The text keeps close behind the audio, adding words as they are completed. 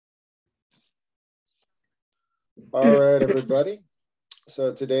All right, everybody.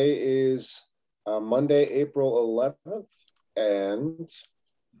 So today is Monday, April 11th, and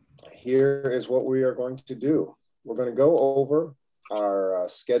here is what we are going to do. We're going to go over our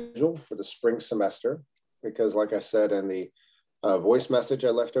schedule for the spring semester, because like I said in the voice message I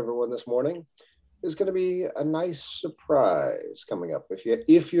left everyone this morning, there's going to be a nice surprise coming up.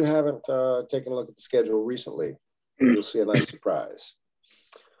 If you haven't taken a look at the schedule recently, you'll see a nice surprise.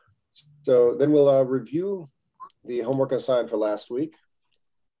 So then we'll review the homework assigned for last week.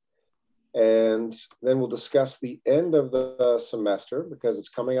 And then we'll discuss the end of the semester because it's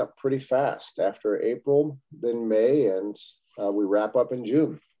coming up pretty fast after April, then May, and we wrap up in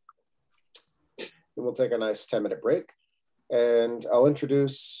June. Then we'll take a nice 10-minute break. And I'll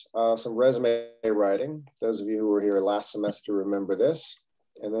introduce some resume writing. Those of you who were here last semester remember this.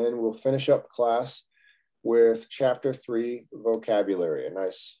 And then we'll finish up class with Chapter 3 vocabulary, a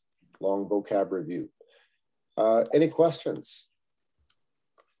nice long vocab review. Any questions?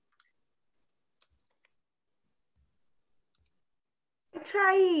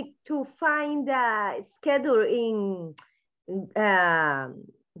 Try to find a schedule in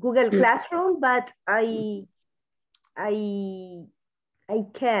Google Classroom, but I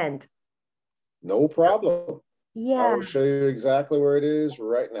can't. No problem. Yeah. I will show you exactly where it is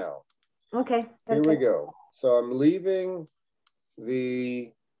right now. Okay. Here we go. So I'm leaving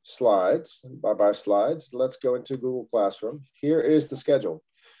the slides, bye-bye slides. Let's go into Google Classroom. Here is the schedule.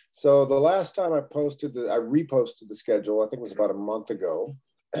 So the last time I reposted the schedule, I think it was about a month ago.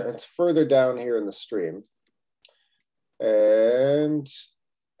 It's further down here in the stream. And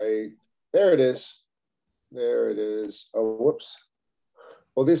there it is. There it is. Oh, whoops.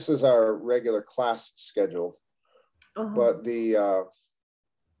 Well, this is our regular class schedule, but the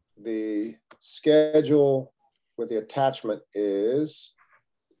schedule with the attachment is,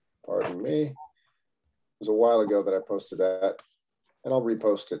 pardon me, it was a while ago that I posted that, and I'll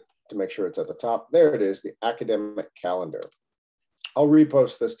repost it to make sure it's at the top. There it is, the academic calendar. I'll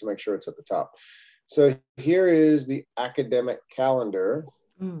repost this to make sure it's at the top. So here is the academic calendar.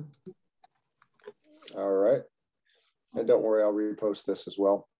 All right. And don't worry, I'll repost this as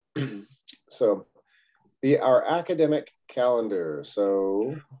well. So our academic calendar.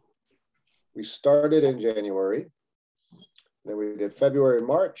 So we started in January, then we did February,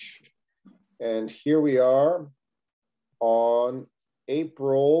 March, and here we are on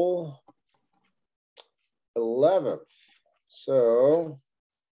April 11th. So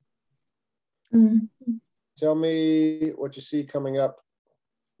tell me what you see coming up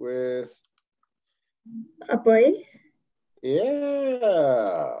with a break.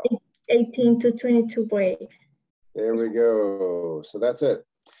 Yeah. 18 to 22 break. There we go. So that's it.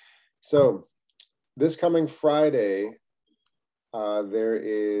 So this coming Friday, there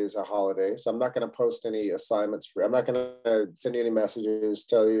is a holiday. So I'm not going to post any assignments I'm not going to send you any messages,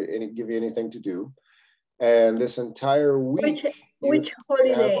 give you anything to do. And this entire week. Which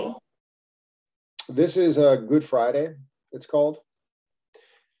holiday? This is a Good Friday, it's called.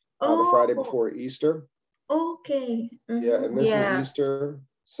 The Friday before Easter. Okay. Yeah, and this is Easter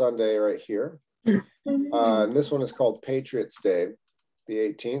Sunday right here. And this one is called Patriots Day, the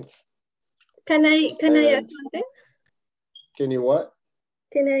 18th. Can I add something? Can you what?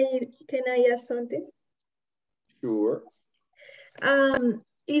 Can I add something? Sure.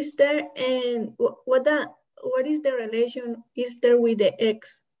 Is there what is the relation Easter with the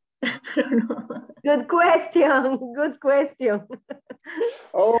eggs? I don't know. Good question. Good question.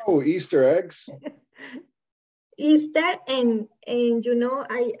 Oh, Easter eggs. Easter and you know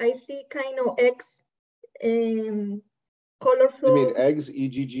I see kind of eggs, colorful. You mean eggs?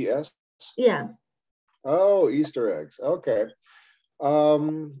 EGGS? Yeah. Oh, Easter eggs. Okay.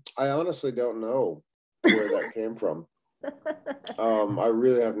 I honestly don't know where that came from. I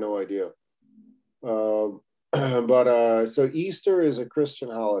really have no idea. But so Easter is a Christian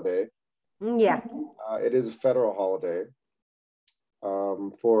holiday. Yeah. It is a federal holiday.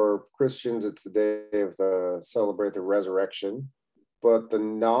 For Christians, it's the day of celebrate the resurrection. But the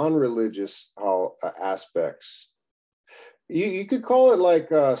non-religious aspects, you could call it like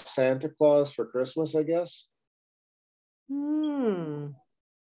Santa Claus for Christmas, I guess. You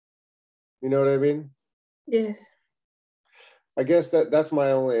know what I mean? Yes. I guess that's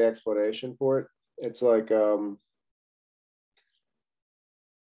my only explanation for it. It's like,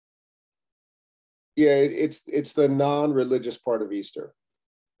 yeah, it's the non-religious part of Easter,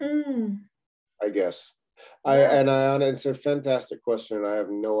 I guess. It's a fantastic question, and I have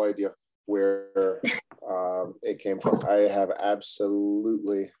no idea where it came from. I have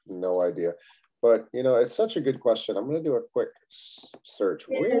absolutely no idea. But, you know, it's such a good question. I'm going to do a quick search.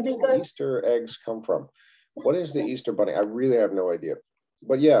 Where do Easter eggs come from? What is the Easter Bunny? I really have no idea.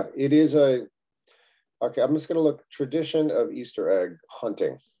 But yeah, it is a, okay, I'm just going to look, tradition of Easter egg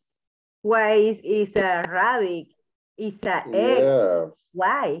hunting. Why is a rabbit? It's a egg. Yeah,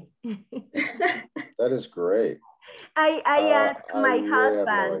 Why? that is great. I asked I my really have no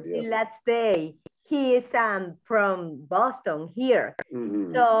husband idea. the last day. He is from Boston here.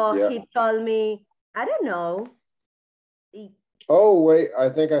 Mhm, So yeah. he told me, I don't know. Oh, wait, I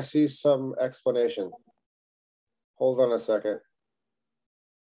think I see some explanation. Hold on a second.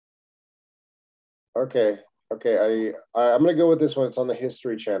 Okay, okay, I'm gonna go with this one. It's on the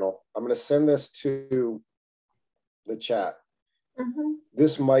History Channel. I'm gonna send this to the chat.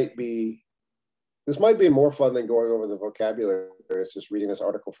 This might be more fun than going over the vocabulary. It's just reading this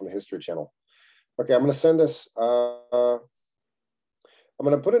article from the History Channel. Okay, I'm gonna send this. I'm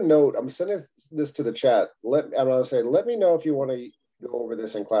gonna put a note. I'm sending this to the chat. I'm gonna say, let me know if you want to go over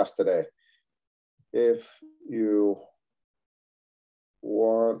this in class today. If you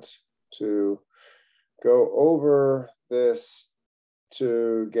want to go over this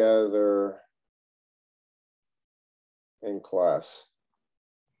together in class.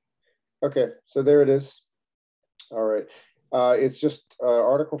 Okay, so there it is. All right. It's just an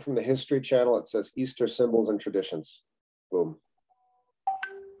article from the History Channel. It says Easter symbols and traditions. Boom.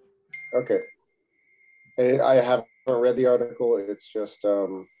 Okay. And I haven't read the article. It's just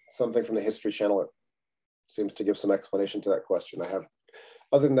something from the History Channel. It seems to give some explanation to that question.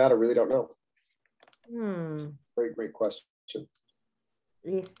 Other than that, I really don't know. Great question.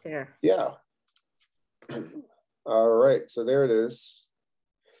 Easter. Yeah. All right, so there it is.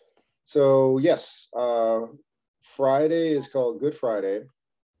 So yes, Friday is called Good Friday.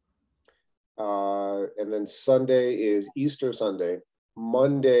 And then Sunday is Easter Sunday.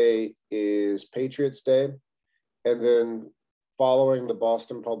 Monday is Patriots Day. And then following the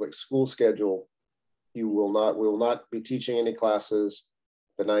Boston Public School schedule, we will not be teaching any classes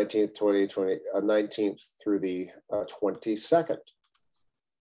the 19th, 19th through the 22nd.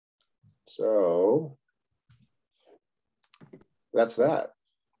 So that's that.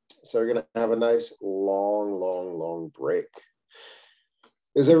 So we're going to have a nice long break.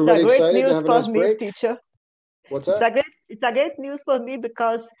 Is everybody excited to have a nice break? Teacher. What's that? It's a great news for me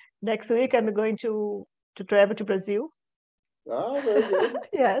because next week I'm going to travel to Brazil. Oh, very good.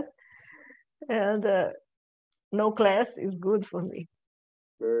 Yes. And no class is good for me.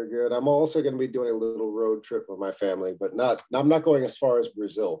 Very good. I'm also going to be doing a little road trip with my family, but I'm not going as far as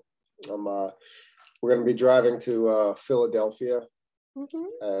Brazil. We're going to be driving to Philadelphia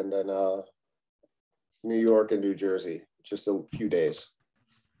and then New York and New Jersey, just a few days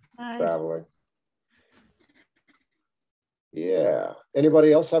traveling. Yeah.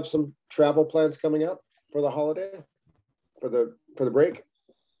 Anybody else have some travel plans coming up for the holiday, for the break?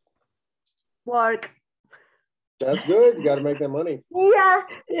 Work. That's good. You got to make that money.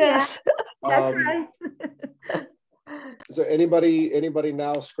 Yeah. That's right. So anybody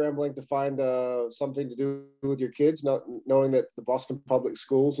now scrambling to find something to do with your kids, knowing that the Boston Public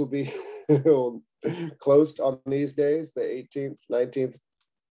Schools will be closed on these days, the 18th, 19th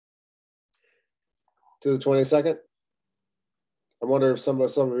to the 22nd? I wonder if some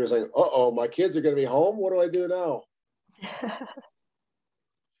of you are saying, "Uh-oh, my kids are going to be home. What do I do now?"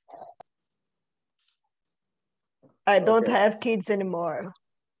 I don't have kids anymore.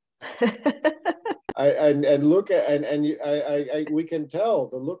 We can tell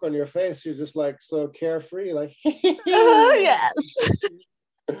the look on your face. You're just like so carefree, like yes.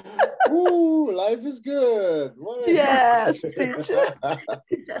 Ooh, life is good. Yes, teacher.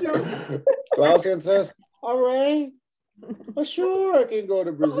 Klausian says, "All right, well, sure, I can go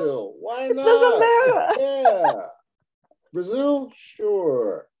to Brazil. Why not? Yeah, Brazil,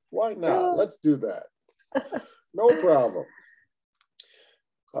 sure. Why not? Let's do that. No problem."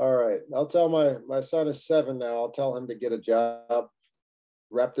 All right, I'll tell my son is 7 now. I'll tell him to get a job,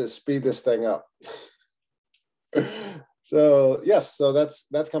 speed this thing up. So yes, so that's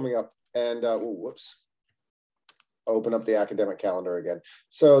coming up. And whoops, open up the academic calendar again.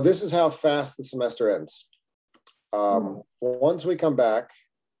 So this is how fast the semester ends. Once we come back,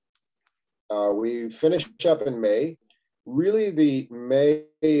 we finish up in May. Really, the May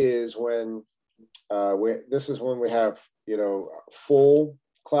is when this is when we have full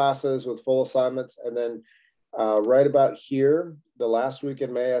classes with full assignments, and then right about here, the last week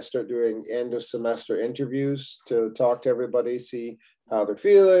in May, I start doing end of semester interviews to talk to everybody, see how they're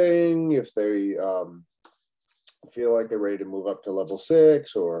feeling, if they feel like they're ready to move up to level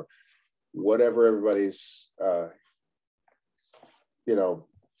 6 or whatever everybody's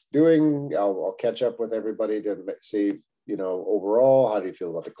doing. I'll catch up with everybody to see overall, how do you feel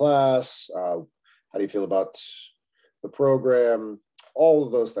about the class, How do you feel about the program? All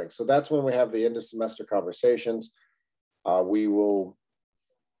of those things. So that's when we have the end of semester conversations. We will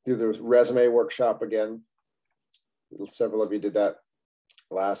do the resume workshop again. Several of you did that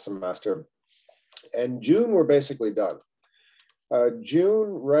last semester. And June, we're basically done. June,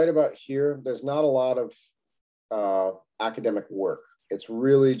 right about here, there's not a lot of academic work. It's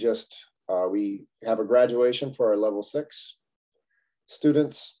really just, we have a graduation for our level 6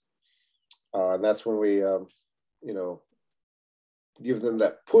 students. And that's when we, you know, give them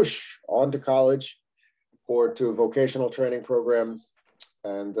that push on to college or to a vocational training program.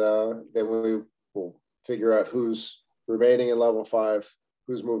 And then we will figure out who's remaining in level 5,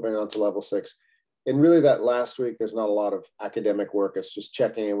 who's moving on to level 6. And really that last week, there's not a lot of academic work. It's just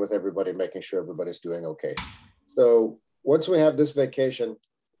checking in with everybody, making sure everybody's doing okay. So once we have this vacation,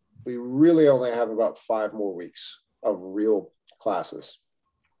 we really only have about 5 more weeks of real classes.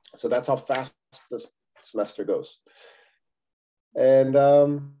 So that's how fast this semester goes. And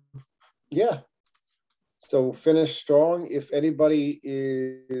yeah, so finish strong. If anybody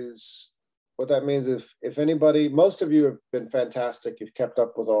is, what that means, if anybody, most of you have been fantastic. You've kept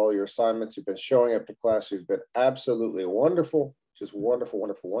up with all your assignments. You've been showing up to class. You've been absolutely wonderful, just wonderful,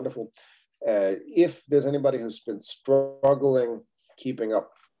 wonderful, wonderful. If there's anybody who's been struggling keeping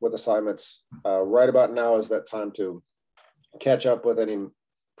up with assignments, right about now is that time to catch up with any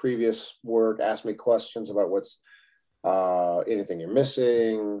previous work, ask me questions about what's anything you're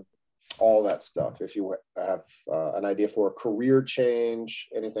missing, all that stuff. If you have an idea for a career change,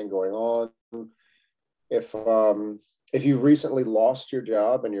 anything going on, if you recently lost your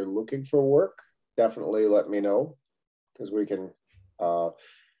job and you're looking for work, definitely let me know, because we can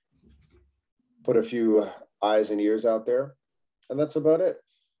put a few eyes and ears out there. And that's about it.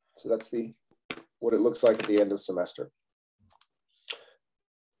 So that's what it looks like at the end of the semester.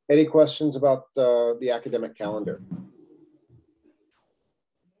 Any questions about the academic calendar?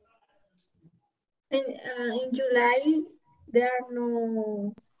 And in July, there are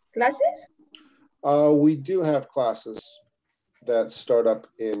no classes? We do have classes that start up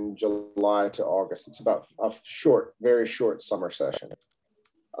in July to August. It's about a short, very short summer session.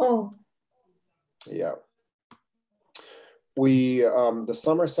 Oh. Yeah. The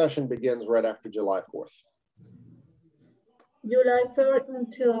summer session begins right after July 4th. July 3rd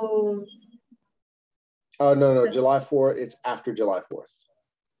until... Oh, no, July 4th, it's after July 4th.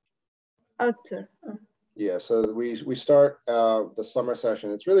 After. Oh. Yeah, so we start the summer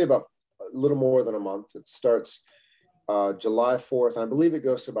session. It's really about a little more than a month. It starts July 4th, and I believe it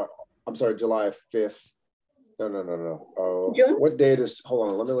goes to about, I'm sorry, July 5th. No. June? What date is,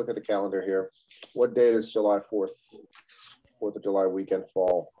 hold on, let me look at the calendar here. What date is July 4th, 4th of July weekend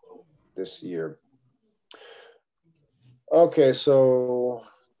fall this year? Okay, so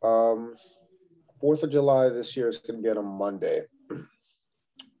 4th of July this year is going to be on a Monday.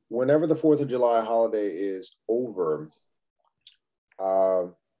 Whenever the 4th of July holiday is over,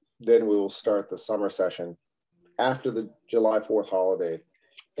 then we will start the summer session after the July 4th holiday.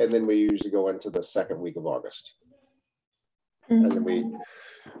 And then we usually go into the second week of August. Mm-hmm.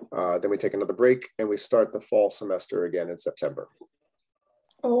 And then we take another break and we start the fall semester again in September.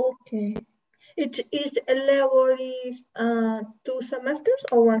 Okay. Is level is 2 semesters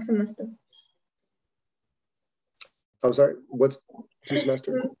or 1 semester? I'm sorry, what's 2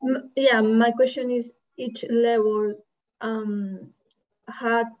 semesters? Yeah, my question is, each level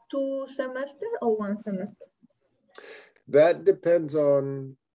had 2 semesters or 1 semester? That depends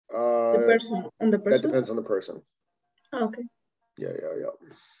on the person. That depends on the person. Okay. Yeah.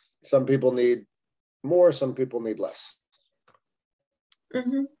 Some people need more, some people need less.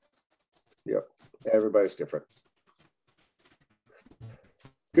 Mm-hmm. Yep, everybody's different.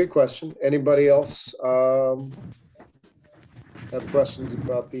 Good question. Anybody else have questions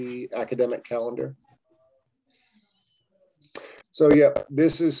about the academic calendar? So yeah,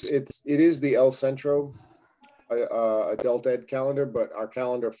 it is the El Centro adult ed calendar, but our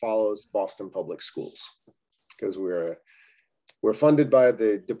calendar follows Boston Public Schools because we're funded by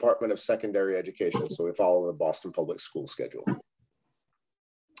the Department of Secondary Education, so we follow the Boston Public School schedule.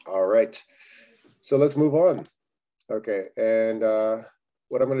 All right, so let's move on. Okay, and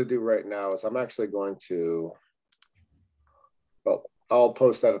what I'm going to do right now is I'm actually going to, well, I'll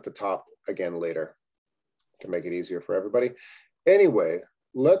post that at the top again later to make it easier for everybody. Anyway,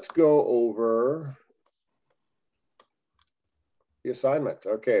 let's go over the assignments.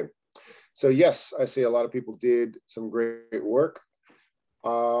 Okay, so yes, I see a lot of people did some great work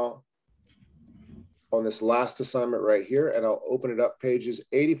on this last assignment right here, and I'll open it up, pages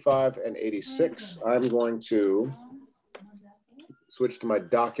 85 and 86. I'm going to switch to my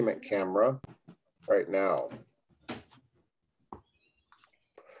document camera. right now.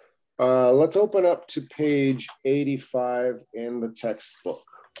 Let's open up to page 85 in the textbook.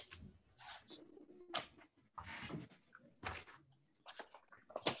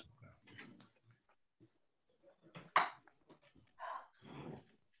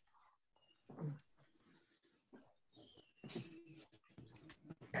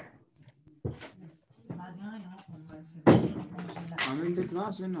 I'm in the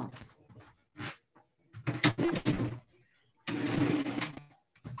class now.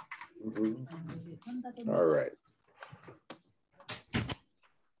 All right.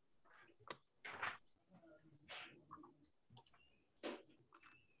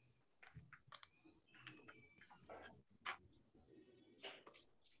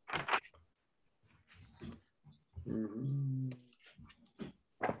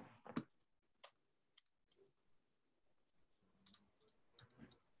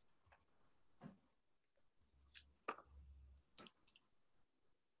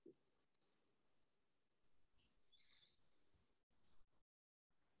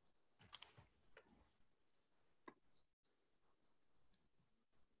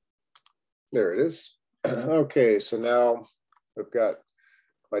 There it is. Okay, so now I've got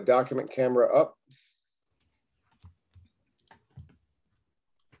my document camera up.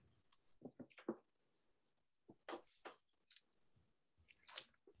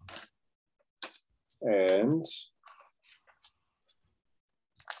 And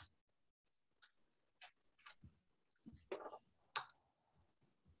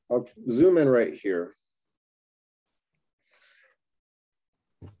I'll zoom in right here.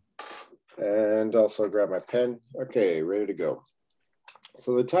 And also grab my pen. Okay, ready to go.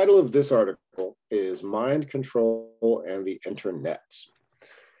 So the title of this article is Mind Control and the Internet.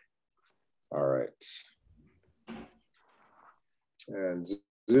 All right. And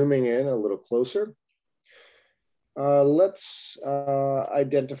zooming in a little closer. Let's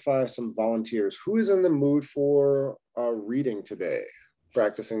identify some volunteers. Who is in the mood for reading today?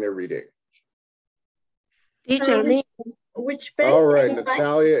 Practicing their reading. Teacher, me. Which page? All right,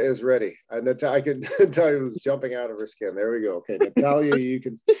 Natalia is ready. I can Natalia was jumping out of her skin. There we go. Okay, Natalia, you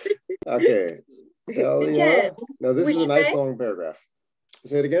can. Okay, Natalia. No, this is a nice long paragraph.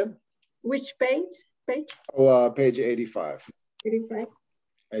 Say it again. Which page? Oh, page 85. 85.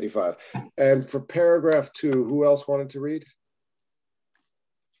 85. And for paragraph 2, who else wanted to read?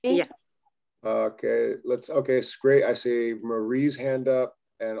 Yeah. Okay, okay, it's great. I see Marie's hand up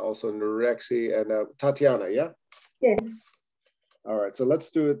and also Norexi and Tatiana, yeah? Yeah. All right, so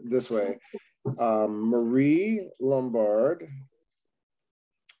let's do it this way. Marie Lombard,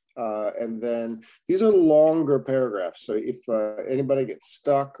 and then these are longer paragraphs. So if anybody gets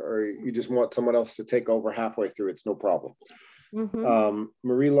stuck or you just want someone else to take over halfway through, it's no problem.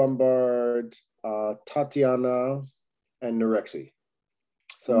 Marie Lombard, Tatiana, and Norexi.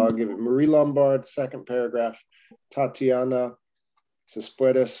 So I'll give it Marie Lombard, second paragraph, Tatiana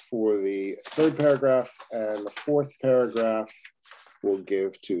Cespedes for the third paragraph, and the fourth paragraph we'll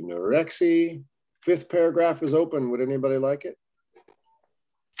give to Norexi. Fifth paragraph is open. Would anybody like it?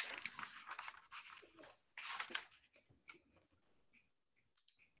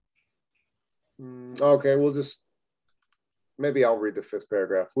 Okay, we'll just, maybe I'll read the fifth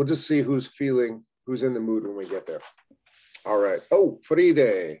paragraph. We'll just see who's in the mood when we get there. All right. Oh,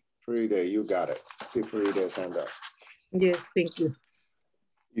 Fride, you got it. See Fride's hand up. Yes, thank you.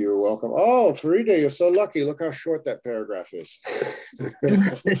 You're welcome. Oh, Farida, you're so lucky. Look how short that paragraph is.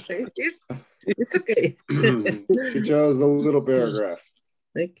 It's okay. She chose the little paragraph.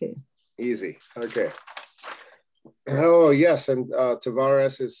 Okay. Easy. Okay. Oh, yes. And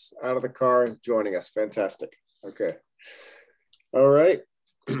Tavares is out of the car joining us. Fantastic. Okay. All right.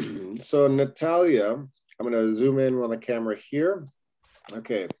 So Natalia, I'm going to zoom in on the camera here.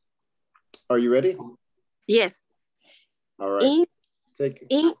 Okay. Are you ready? Yes. All right.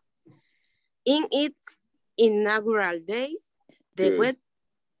 In its inaugural days, the web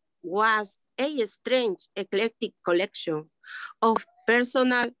was a strange, eclectic collection of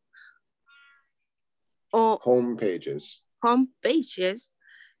personal home pages,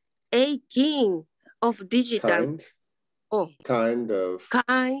 a king of digital kind of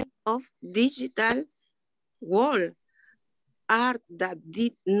digital world art that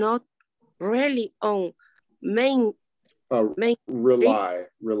did not really on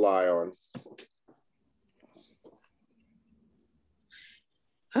rely on.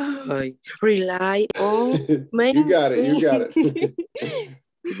 Rely on you got it.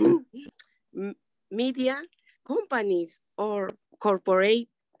 Media companies or corporate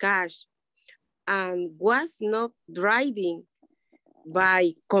cash, and was not driven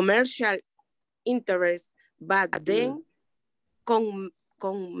by commercial interest, but then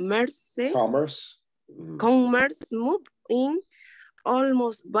commerce moved in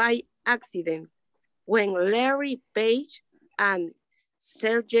almost by accident when Larry Page and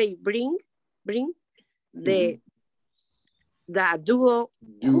Sergey Brin the duo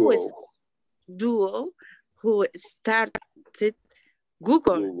who started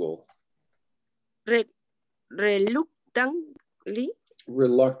Google.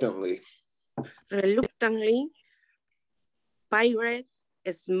 Reluctantly pirate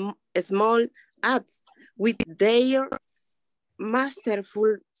small ads with their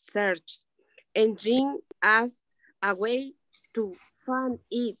masterful search engine as a way to fund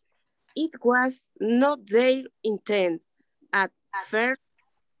it. It was not their intent at first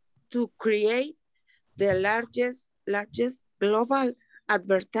to create the largest global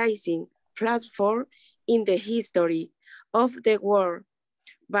advertising platform in the history of the world.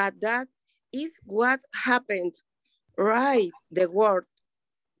 But that is what happened. Write the word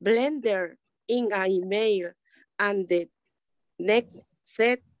Blender in an email and the next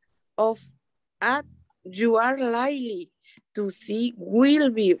set of ads you are likely to see will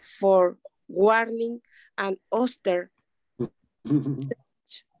be for warning and Oster.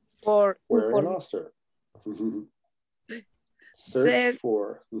 For Where an Oster. Search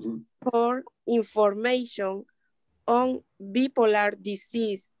for information on bipolar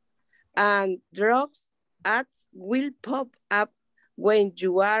disease, and drugs ads will pop up when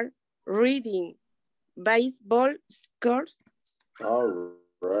you are reading baseball scores. All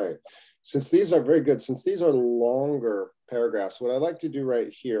right. Since these are very good, since these are longer paragraphs, what I'd like to do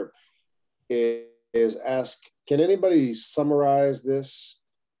right here is ask, can anybody summarize this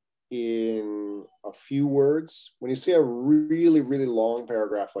in a few words? When you see a really, really long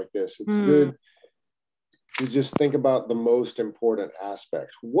paragraph like this, it's good to just think about the most important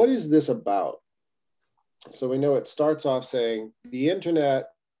aspects. What is this about? So we know it starts off saying the internet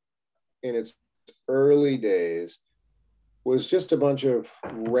in its early days was just a bunch of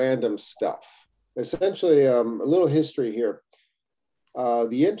random stuff. Essentially, a little history here.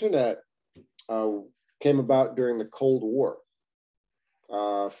 The internet came about during the Cold War.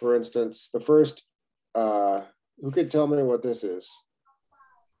 For instance, the first, who could tell me what this is?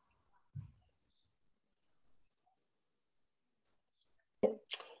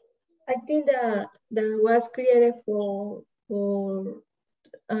 I think that was created for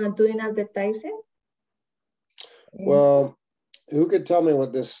doing advertising. Well, who could tell me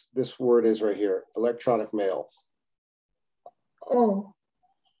what this word is right here? Electronic mail. Oh.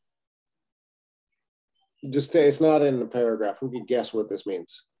 Just, it's not in the paragraph. Who could guess what this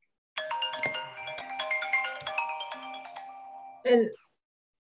means?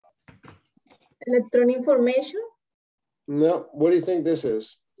 Electronic information? No, what do you think this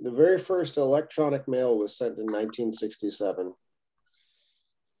is? The very first electronic mail was sent in 1967.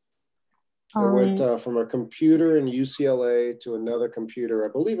 It went from a computer in UCLA to another computer.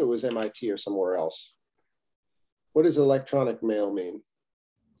 I believe it was MIT or somewhere else. What does electronic mail mean?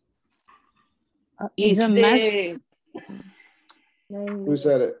 Is a mess. Who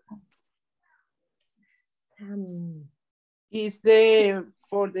said it? Is the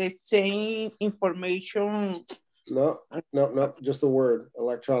for the same information? No, just the word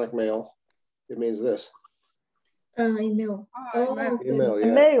electronic mail. It means this. Email. Email,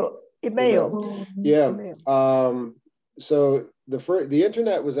 yeah. Email. Yeah. So the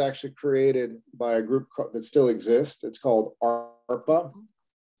internet was actually created by a group that still exists. It's called ARPA,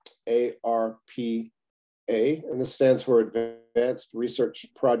 A-R-P-A, and this stands for Advanced Research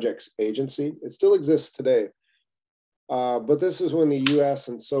Projects Agency. It still exists today. But this is when the US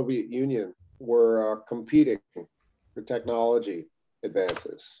and Soviet Union were competing for technology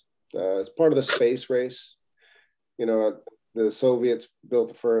advances. As part of the space race, you know, the Soviets built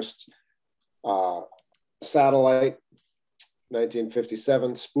the first satellite,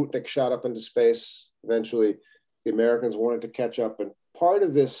 1957. Sputnik shot up into space. Eventually, the Americans wanted to catch up, and part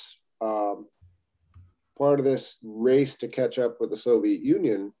of this race to catch up with the Soviet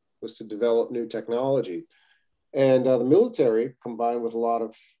Union was to develop new technology. And the military, combined with a lot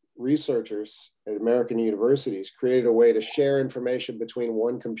of researchers at American universities, created a way to share information between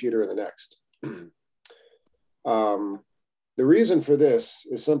one computer and the next. The reason for this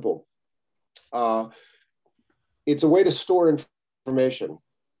is simple. It's a way to store information.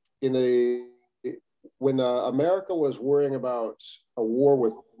 When America was worrying about a war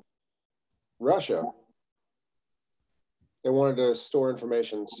with Russia, they wanted to store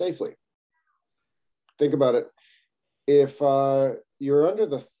information safely. Think about it. If you're under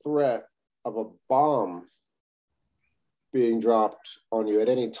the threat of a bomb being dropped on you at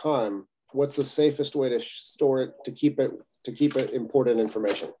any time, what's the safest way to store it, to keep it important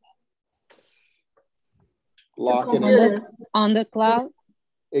information? Lock it on the cloud.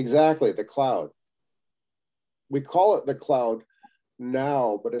 Exactly, the cloud. We call it the cloud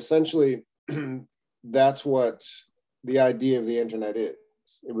now, but essentially that's what the idea of the internet is.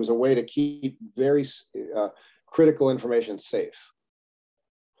 It was a way to keep very critical information safe.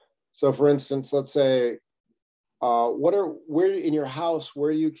 So for instance, let's say, where in your house,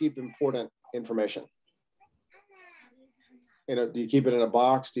 where do you keep important information? Do you keep it in a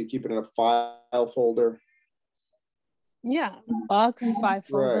box? Do you keep it in a file folder? Yeah, box, 5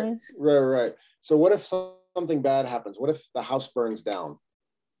 folders. Right. So what if something bad happens? What if the house burns down?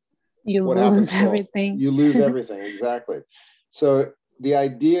 You lose everything. You lose everything, exactly. So the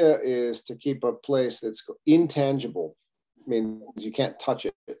idea is to keep a place that's intangible, means you can't touch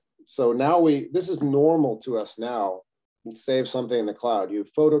it. So now this is normal to us now. You save something in the cloud. You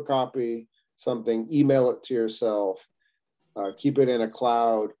photocopy something, email it to yourself, keep it in a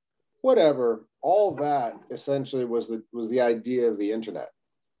cloud, whatever. All that essentially was the idea of the internet.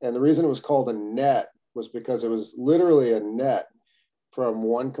 And the reason it was called a net was because it was literally a net from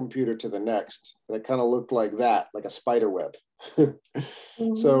one computer to the next. And it kind of looked like that, like a spider web.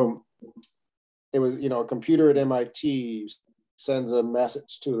 So it was, a computer at MIT sends a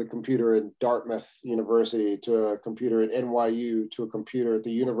message to the computer at Dartmouth University, to a computer at NYU, to a computer at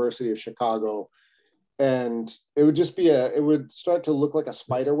the University of Chicago. And it would just be it would start to look like a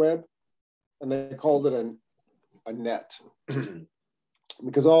spider web. And they called it a net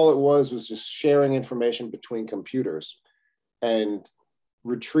because all it was just sharing information between computers and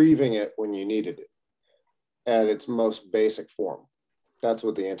retrieving it when you needed it at its most basic form. That's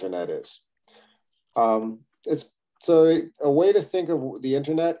what the internet is. So a way to think of the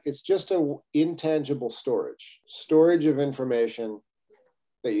internet, it's just an intangible storage of information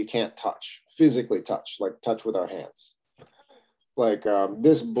that you can't touch, physically touch, like touch with our hands. Like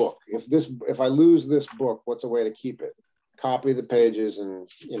this book, if I lose this book, what's a way to keep it? Copy the pages and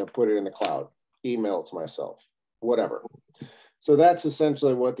put it in the cloud, email it to myself, whatever. So that's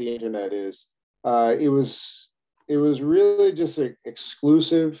essentially what the internet is. It was really just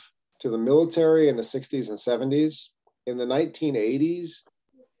exclusive to the military in the 60s and 70s. In the 1980s,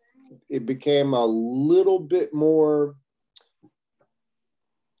 it became a little bit more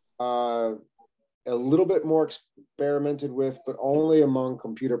experimented with, but only among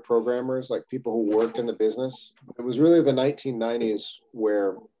computer programmers, like people who worked in the business. It was really the 1990s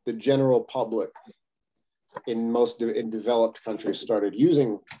where the general public in developed countries started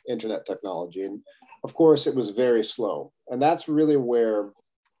using internet technology. And of course, it was very slow. And that's really where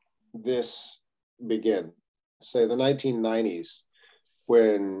this began. Say the 1990s,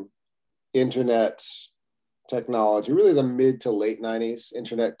 when internet technology, really the mid to late 90s,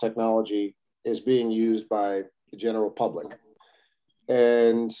 internet technology is being used by the general public.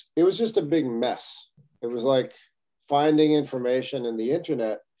 And it was just a big mess. It was like finding information in the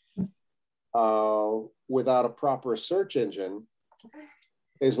internet without a proper search engine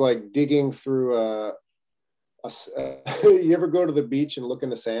is like digging through you ever go to the beach and look in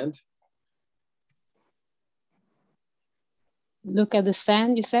the sand? Look at the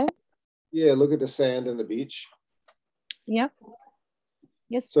sand, you said? Yeah, look at the sand and the beach. Yeah.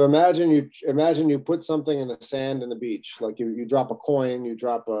 Yes. So imagine you put something in the sand and the beach, like you drop a coin, you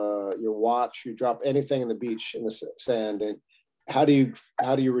drop your watch, you drop anything in the beach in the sand, and how do you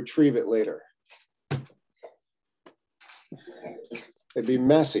retrieve it later? It'd be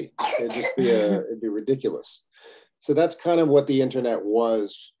messy. It'd be ridiculous. So that's kind of what the internet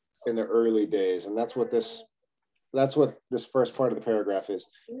was in the early days, and that's what this first part of the paragraph is.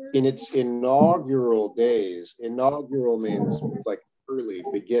 In its inaugural days, inaugural means like early,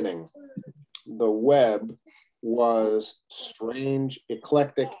 beginning. The web was strange,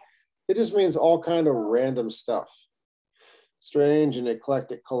 eclectic. It just means all kind of random stuff. Strange and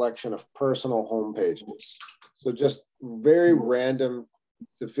eclectic collection of personal home pages. So just very random,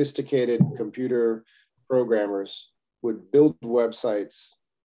 sophisticated computer programmers would build websites,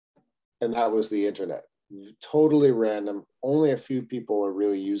 and that was the internet. Totally random. Only a few people are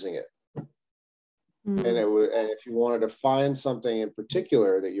really using it. And if you wanted to find something in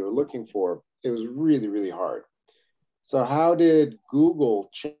particular that you were looking for, it was really, really hard. So how did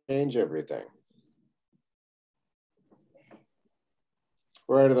Google change everything?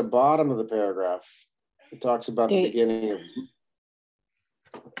 Right at the bottom of the paragraph, it talks about the beginning of.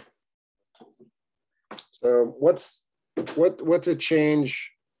 So what's a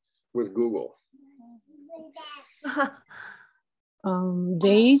change with Google?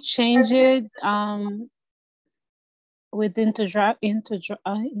 They changed it. with introduction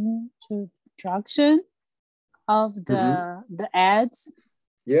of the ads.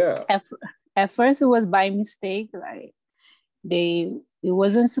 Yeah. At first, it was by mistake. Like they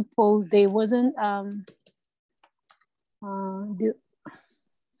weren't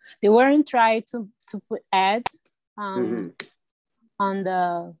trying to put ads on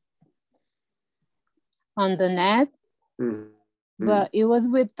the net, but it was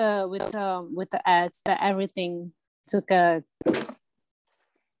with the ads that everything took a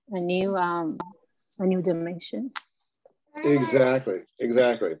new dimension. Exactly.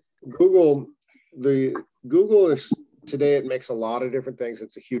 Google is today, it makes a lot of different things.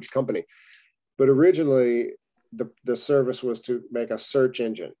 It's a huge company, but originally the service was to make a search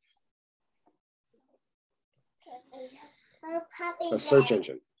engine. A search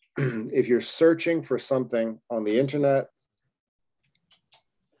engine. If you're searching for something on the internet,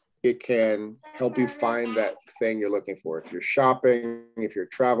 it can help you find that thing you're looking for. If you're shopping, if you're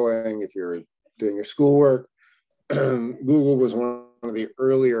traveling, if you're doing your schoolwork, Google was one of the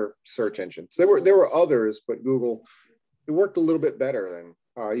earlier search engines. There were others, but Google, it worked a little bit better than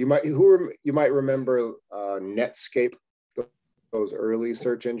you might remember Netscape, those early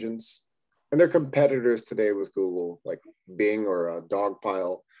search engines, and their competitors today was Google, like Bing or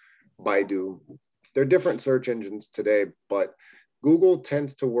Dogpile, Baidu. They're different search engines today, but Google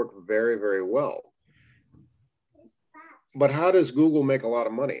tends to work very, very well. But how does Google make a lot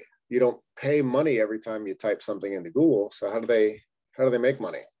of money? You don't pay money every time you type something into Google. So how do they make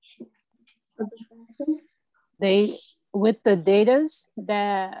money? They, with the data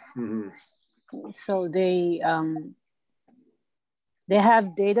that so they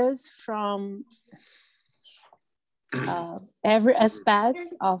have data from every aspect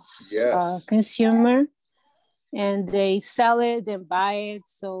of consumer, and they sell it and buy it.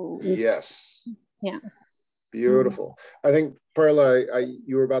 So it's, yeah. Beautiful. I think, Perla,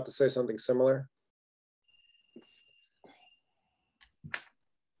 you were about to say something similar.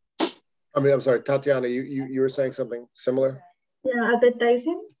 I'm sorry, Tatiana, you were saying something similar? Yeah,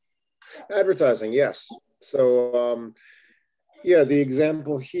 advertising. Advertising, yes. So, yeah, the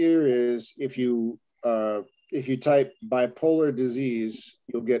example here is if you type bipolar disease,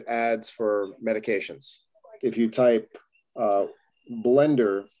 you'll get ads for medications. If you type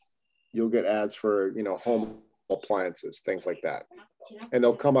blender, you'll get ads for, home appliances, things like that. And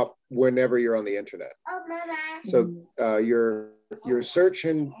they'll come up whenever you're on the internet. So your search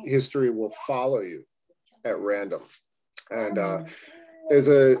history will follow you at random. And there's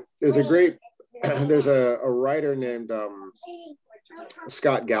a writer named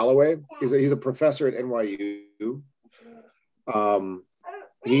Scott Galloway. He's a professor at NYU.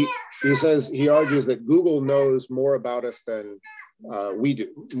 He argues that Google knows more about us than we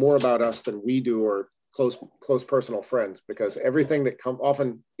do, or close personal friends, because anything that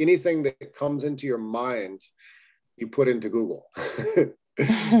comes into your mind, you put into Google.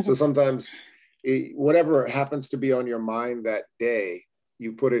 So sometimes whatever happens to be on your mind that day,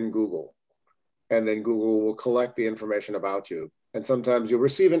 you put in Google, and then Google will collect the information about you. And sometimes you'll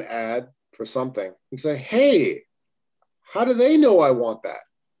receive an ad for something. You say, hey, how do they know I want that?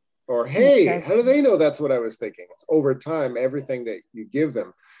 Or, hey, how do they know that's what I was thinking? It's over time, everything that you give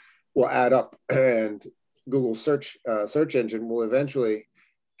them will add up, and Google search engine will eventually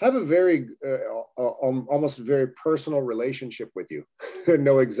have a very, almost very personal relationship with you,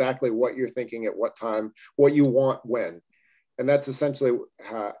 know exactly what you're thinking at what time, what you want when. And that's essentially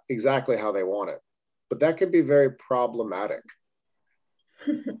exactly how they want it. But that can be very problematic.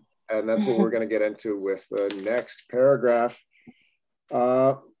 And that's what we're going to get into with the next paragraph.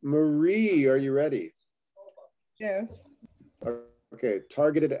 Marie, are you ready? Yes. Okay,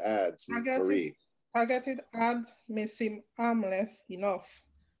 targeted ads, Marie. Targeted ads may seem harmless enough.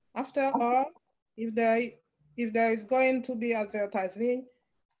 After all, if there is going to be advertising,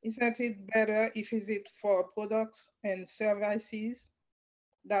 isn't it better if it's for products and services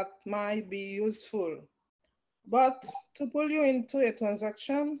that might be useful? But to pull you into a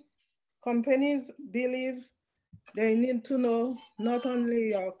transaction, companies believe they need to know not only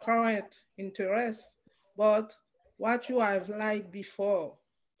your current interests, but what you have liked before,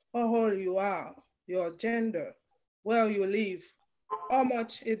 how old you are, your gender, where you live, how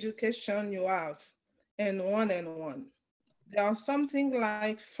much education you have, and one. There are something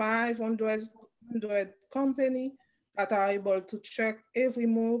like 500 companies that are able to track every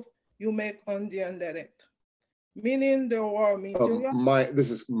move you make on the internet. Meaning the raw material.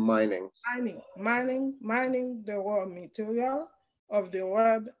 This is mining. Mining the raw material of the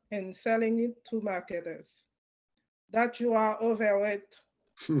web and selling it to marketers. That you are overweight,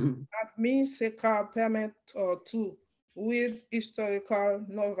 that means a car permit or two, read historical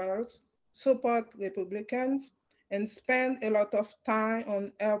novels, support Republicans, and spend a lot of time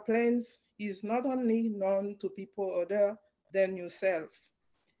on airplanes is not only known to people other than yourself.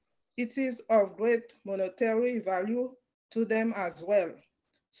 It is of great monetary value to them as well.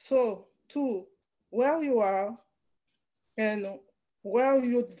 So, too, where you are and where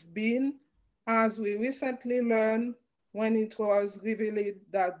you've been, as we recently learned when it was revealed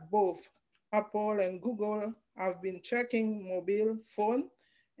that both Apple and Google have been checking mobile phone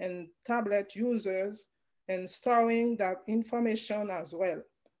and tablet users and storing that information as well.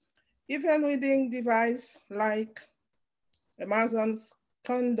 Even reading device like Amazon's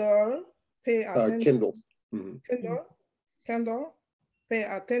Kindle pay attention. Kindle. Kindle. Kindle pay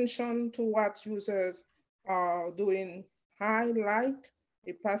attention to what users are doing. Highlight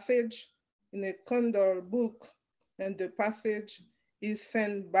a passage in a Kindle book, and the passage is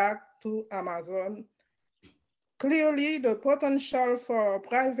sent back to Amazon. Clearly, the potential for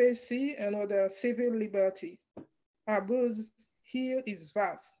privacy and other civil liberty abuse here is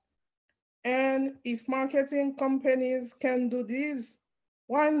vast. And if marketing companies can do this,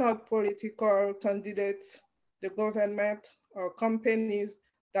 why not political candidates, the government, or companies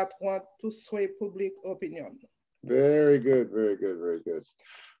that want to sway public opinion? Very good, very good, very good.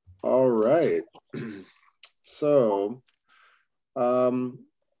 All right. So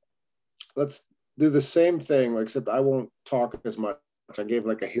let's do the same thing, except I won't talk as much. I gave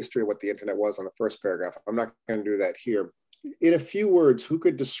like a history of what the internet was on the first paragraph. I'm not going to do that here. In a few words, who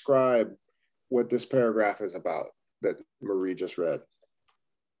could describe what this paragraph is about that Marie just read?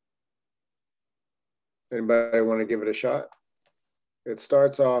 Anybody want to give it a shot? It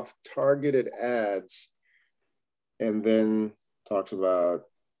starts off targeted ads and then talks about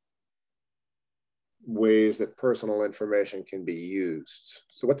ways that personal information can be used.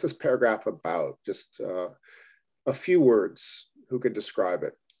 So what's this paragraph about? Just a few words. Who could describe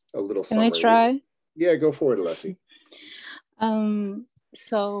it? A little summary. Can I try? Yeah, go for it, Alessi.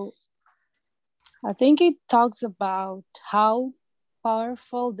 So I think it talks about how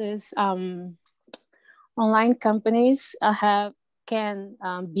powerful these online companies can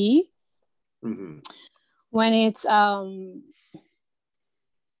be when it's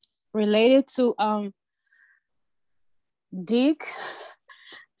related to dig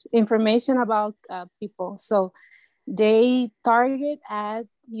information about people. So they target at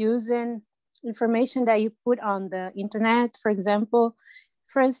using information that you put on the internet. For example,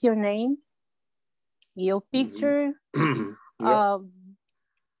 first your name, your picture,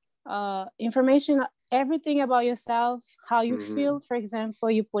 information, everything about yourself, how you feel. For example,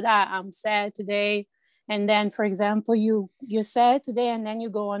 you put, I'm sad today. And then, for example, you're sad today, and then you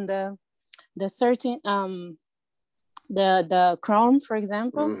go on the certain, the Chrome, for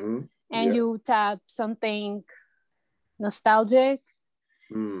example, and you tap something nostalgic,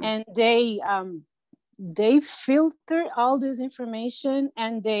 and they filter all this information,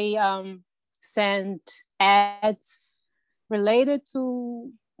 and they send ads related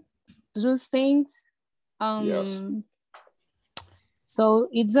to those things. So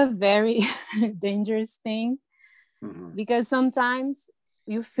it's a very dangerous thing, because sometimes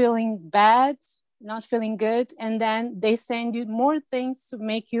you're feeling bad, not feeling good, and then they send you more things to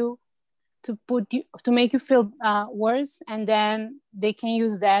make you feel worse, and then they can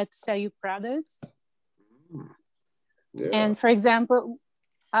use that to sell you products. And for example,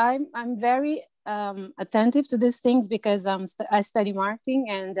 I'm very attentive to these things, because I study marketing,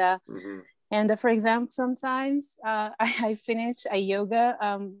 and for example, sometimes I finish a yoga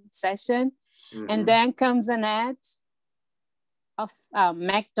session, and then comes an ad of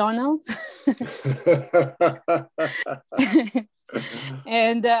McDonald's.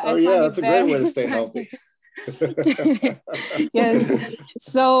 And that's a great way to stay healthy. Yes.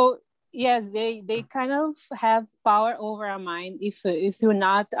 So yes, they kind of have power over our mind if you're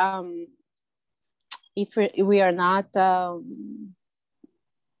not if we are not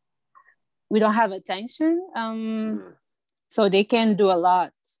we don't have attention, so they can do a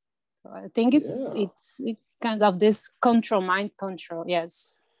lot. So I think it's kind of this mind control.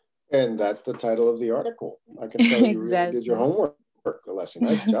 Yes. And that's the title of the article. I can tell you really did your homework, Alessi.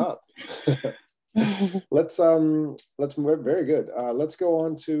 Nice job. Let's move. Very good. Let's go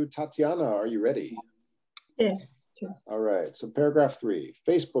on to Tatiana. Are you ready? Yes. Sure. All right. So paragraph 3,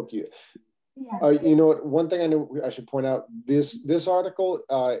 Facebook. You know what? One thing I should point out, this article,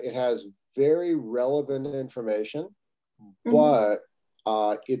 it has very relevant information, but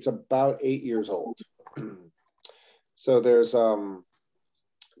it's about 8 years old. So there's the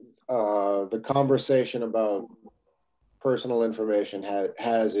conversation about personal information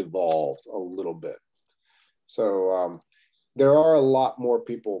has evolved a little bit. So there are a lot more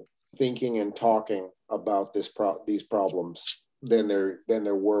people thinking and talking about these problems than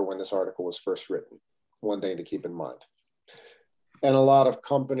there were when this article was first written. One thing to keep in mind. And a lot of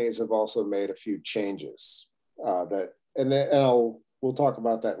companies have also made a few changes we'll talk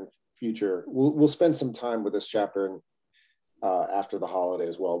about that in future. We'll spend some time with this chapter after the holiday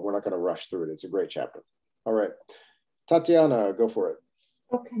as well. We're not going to rush through it. It's a great chapter. All right, Tatiana, go for it.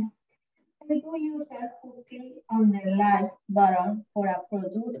 Okay. The user who click on the like button for a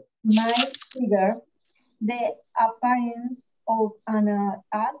product might trigger the appearance of an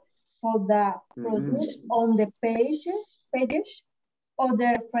ad for the product on the pages of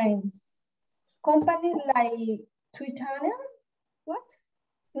their friends. Companies like Twitter, what?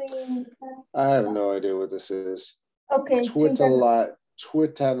 I have no idea what this is. Okay. Twit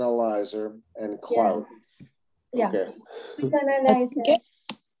Analyzer and Cloud. Yeah. Okay. Twit Analyzer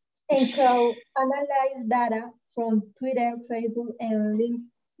and Cloud analyze data from Twitter, Facebook, and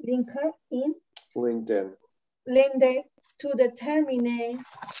LinkedIn to determine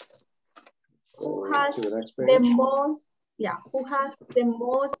who has the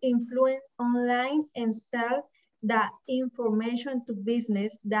most influence online and sell that information to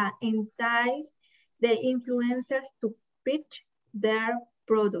business that entice the influencers to pitch their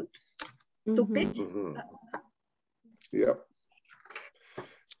products. To pitch? Yep.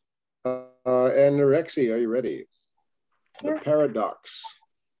 And Rexy, are you ready? The paradox.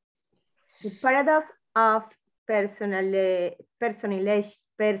 The paradox of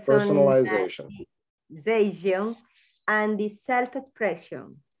personalization and the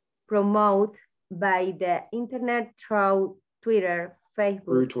self-expression promoted by the internet through Twitter, Facebook.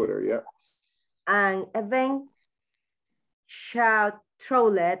 Through Twitter, yeah. And event trolled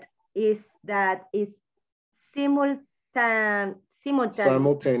is that it's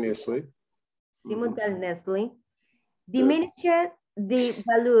simultaneously diminishes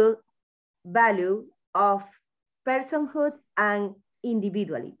the value of personhood and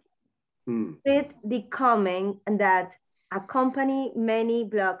individuality. Read the comment that accompany many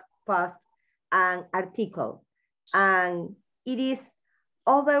blog posts and articles, and it is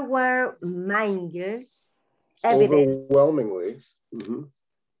overwhelmingly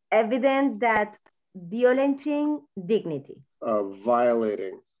evident that violating dignity.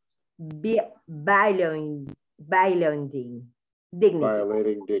 Violating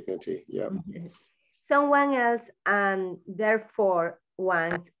dignity, yeah. Someone else and therefore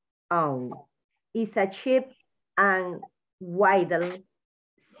one's own is a cheap and widely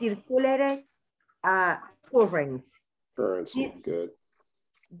circulated currency. Good.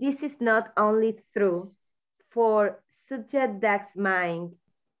 This is not only true for subject that's mind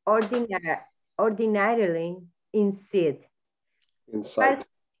ordinarily insight,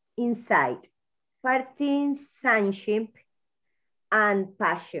 partisanship, and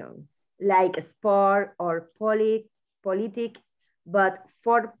passion, like sport or politics, but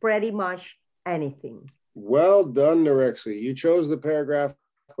for pretty much anything. Well done, Norexi. You chose the paragraph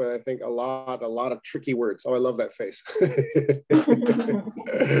with, I think, a lot of tricky words. Oh, I love that face.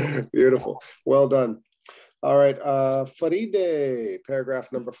 Beautiful. Well done. All right, Faride,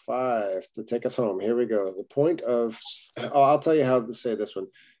 paragraph number 5 to take us home. Here we go. The point of, I'll tell you how to say this one.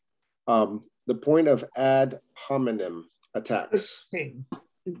 The point of ad hominem attacks. Okay.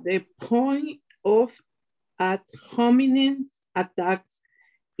 The point of ad hominem attacks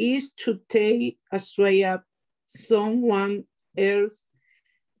is to take away someone else's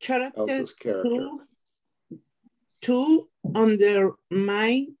character to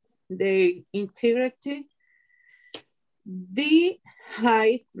undermine their integrity. The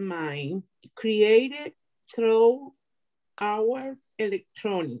hive mind created through our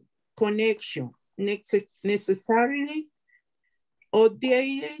electronic connection necessarily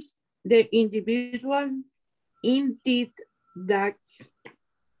obviates the individual. Indeed, that's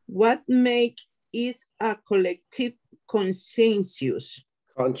what makes it a collective consciousness.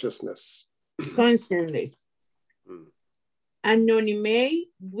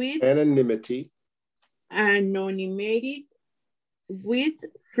 Anonymity with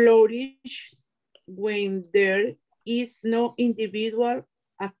flourish when there is no individual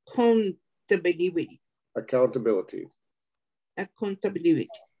accountability. Accountability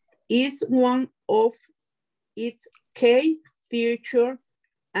is one of its key features,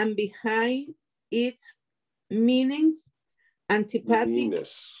 and behind its meanings, antipathic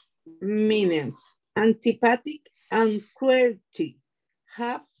and cruelty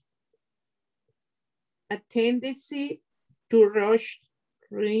have a tendency to rush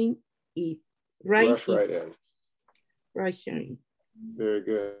right in. Very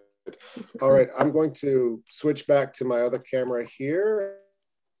good. All right, I'm going to switch back to my other camera here.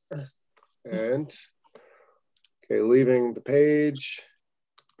 And, okay, leaving the page,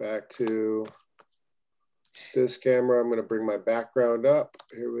 back to this camera. I'm gonna bring my background up.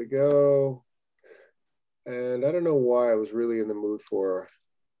 Here we go. And I don't know why I was really in the mood for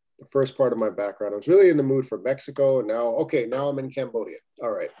the first part of my background. I was really in the mood for Mexico, and now, okay, now I'm in Cambodia. All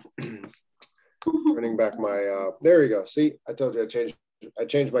right. Turning back my, there you go. See, I told you I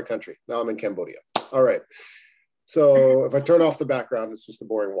changed my country. Now I'm in Cambodia. All right. So if I turn off the background, it's just a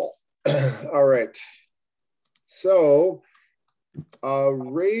boring wall. All right. So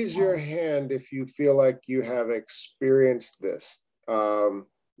raise your hand if you feel like you have experienced this.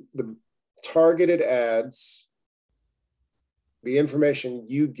 The targeted ads, the information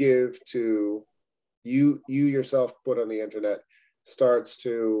you give to you yourself put on the internet starts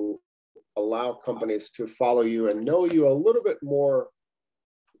to allow companies to follow you and know you a little bit more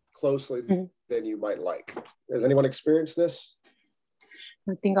closely than you might like. Has anyone experienced this?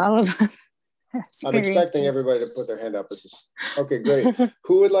 I think all of us. I'm expecting everybody to put their hand up. Okay, great.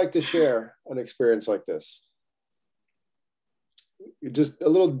 Who would like to share an experience like this? You're just a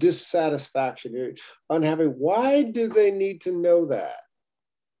little dissatisfaction. You're unhappy. Why do they need to know that?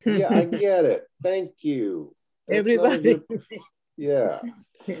 Yeah, I get it. Thank you. Everybody. Yeah.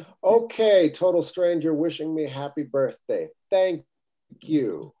 Okay, total stranger wishing me happy birthday. Thank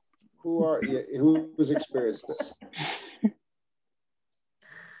you. Who's experienced this?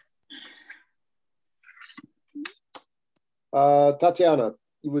 Tatiana,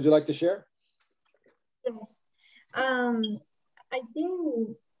 would you like to share? Yes. I think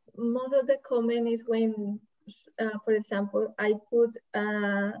most of the comment is when, for example, I put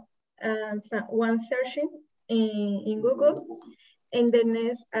one searching in Google, and then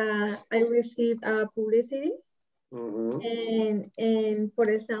next I receive publicity. And for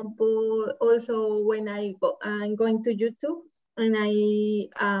example, also when I'm going to YouTube and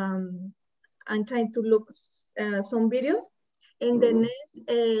I'm trying to look some videos, and the next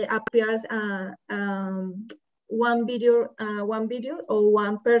appears one video or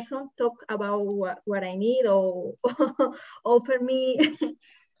one person talk about what I need or offer me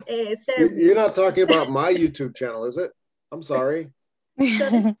service. You're not talking about my YouTube channel, is it? I'm sorry.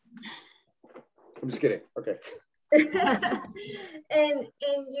 I'm just kidding. Okay. and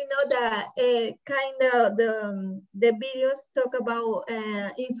you know that kind of the videos talk about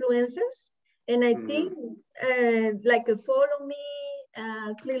influencers, and I think like follow me,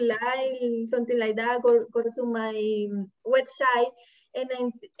 click like, something like that, go to my website, and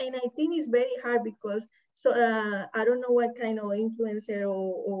I think it's very hard because I don't know what kind of influencer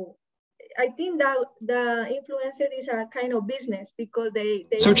or I think that the influencer is a kind of business because they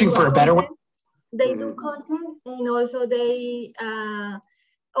searching for a better one. They do content, and also they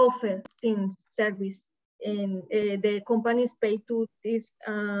offer things, service, and the companies pay to these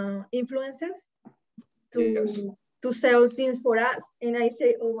influencers to sell things for us. And I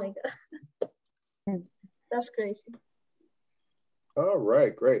say, oh my God, that's crazy. All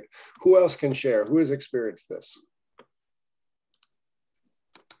right, great. Who else can share? Who has experienced this?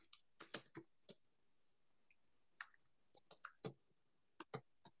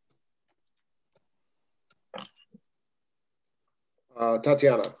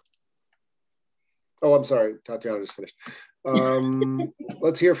 Tatiana. Oh, I'm sorry. Tatiana just finished.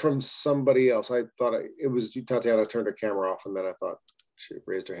 Let's hear from somebody else. I thought it was you, Tatiana turned her camera off, and then I thought she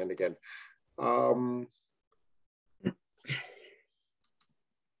raised her hand again.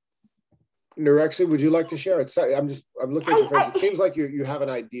 Narexi, would you like to share it? I'm looking at your face. It seems like you have an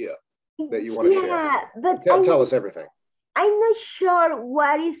idea that you want to share. But tell us everything. I'm not sure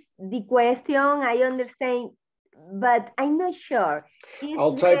what is the question. I understand, but I'm not sure.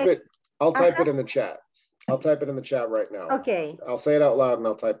 I'll type it in the chat. I'll type it in the chat right now. Okay. I'll say it out loud and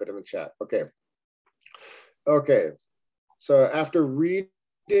I'll type it in the chat. Okay. Okay. So after reading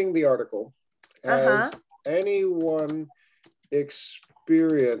the article, has anyone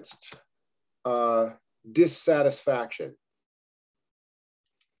experienced dissatisfaction?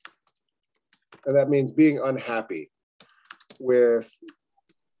 And that means being unhappy with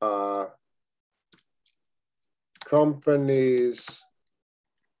companies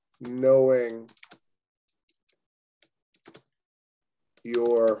knowing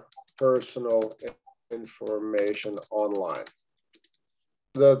your personal information online.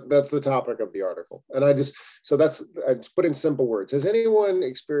 That's the topic of the article. And I just put in simple words. Has anyone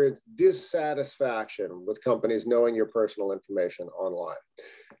experienced dissatisfaction with companies knowing your personal information online?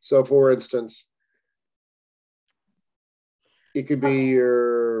 So for instance, it could be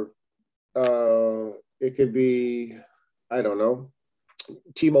I don't know,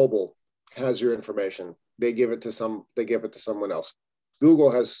 T-Mobile has your information. They give it to someone else.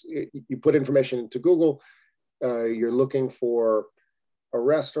 Google has, you put information into Google, you're looking for a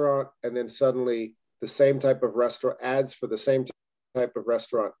restaurant, and then suddenly the same type of restaurant, ads for the same type of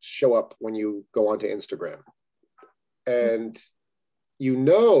restaurant show up when you go onto Instagram. And you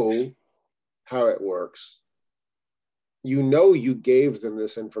know how it works. You know you gave them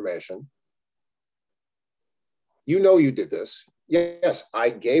this information. You know you did this. Yes, I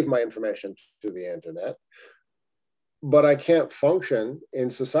gave my information to the internet, but I can't function in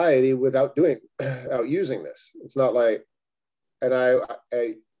society without using this. It's not like,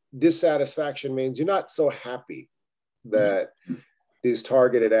 and dissatisfaction means you're not so happy that these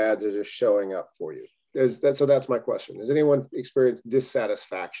targeted ads are just showing up for you. So that's my question. Has anyone experienced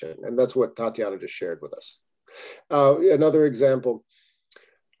dissatisfaction? And that's what Tatiana just shared with us. Another example,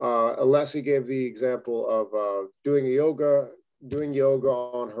 Alessi gave the example of doing yoga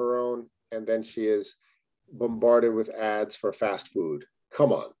on her own, and then she is bombarded with ads for fast food.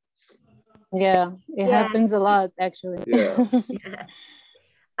 Come on. Yeah, it happens a lot, actually. Yeah.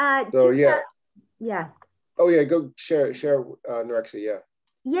 Yeah. Oh yeah, go share Norexia. Yeah.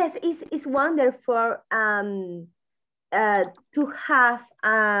 Yes, it's wonderful to have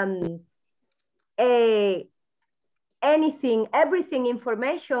everything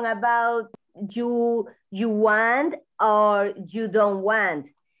information about you want or you don't want.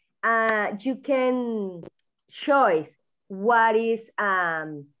 You can choose what is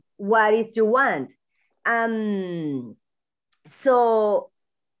you want. So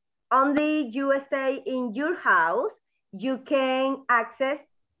only you stay in your house, you can access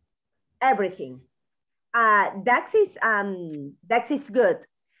everything. That is good.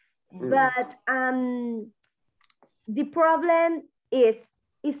 But the problem is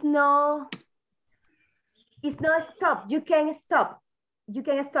no stop. You can stop.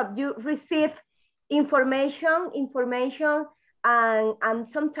 You receive information, and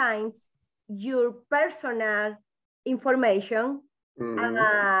sometimes your personal information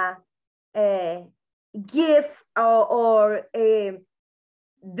give or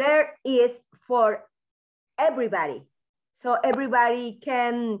there is for everybody. So everybody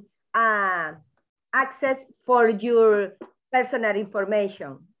can access for your personal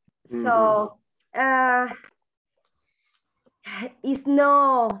information. So there is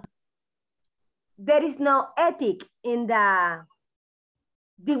no ethic in the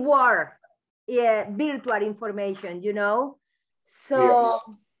war, virtual information, you know? So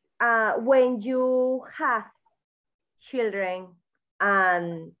when you have children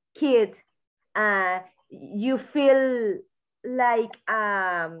and kids, you feel like,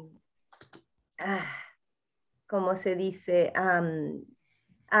 ¿cómo se dice?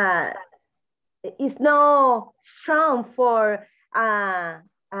 It's no strong for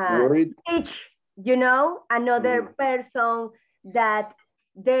each, you know, another person that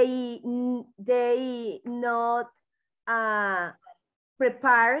they not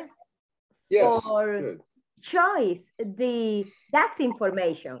prepare for choice that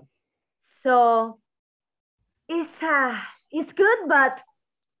information. So it's good, but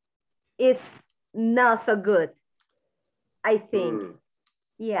it's not so good, I think.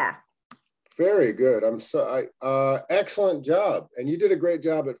 Yeah. Very good. Excellent job. And you did a great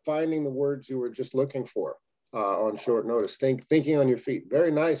job at finding the words you were just looking for on short notice. Thinking on your feet. Very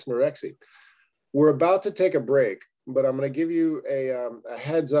nice, Norexi. We're about to take a break, but I'm going to give you a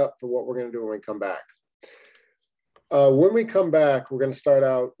heads up for what we're going to do when we come back. When we come back, we're going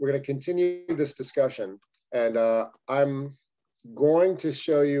to continue this discussion, and I'm going to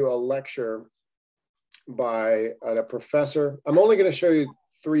show you a lecture by a professor. I'm only going to show you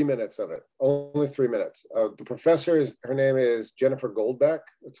 3 minutes of it, only 3 minutes. The professor, her name is Jennifer Goldbeck.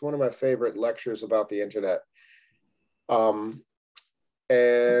 It's one of my favorite lectures about the internet.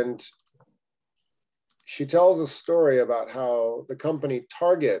 And she tells a story about how the company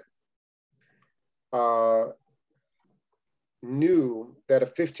Target knew that a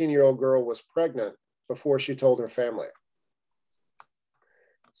 15-year-old girl was pregnant before she told her family.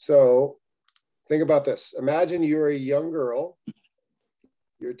 So think about this. Imagine you're a young girl,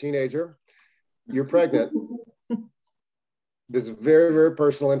 you're a teenager, you're pregnant. This is very, very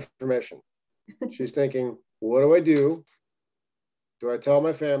personal information. She's thinking, what do I do? Do I tell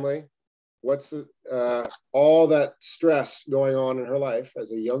my family? What's all that stress going on in her life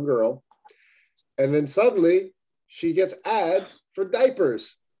as a young girl? And then suddenly she gets ads for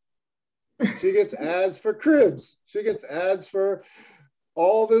diapers. She gets ads for cribs. She gets ads for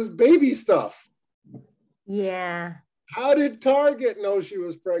all this baby stuff. Yeah. How did Target know she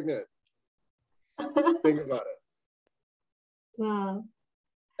was pregnant? Think about it. Wow.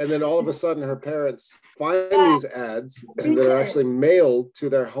 And then all of a sudden her parents find these ads that are actually mailed to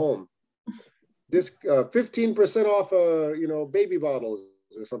their home. This 15% off, baby bottles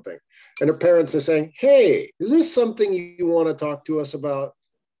or something. And her parents are saying, hey, is this something you want to talk to us about?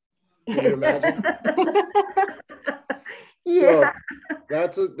 Can you imagine? Yeah.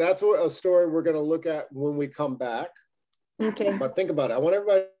 So that's a story we're going to look at when we come back. Okay. But think about it. I want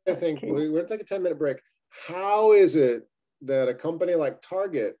everybody to think, we're going to take a 10-minute break. How is it that a company like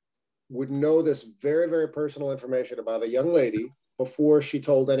Target would know this very, very personal information about a young lady before she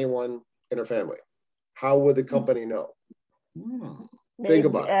told anyone in her family? How would the company know? Think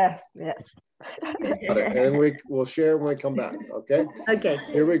about it. Yes. And we'll share when we come back, okay? Okay.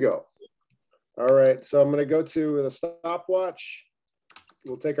 Here we go. All right, so I'm going to go to the stopwatch.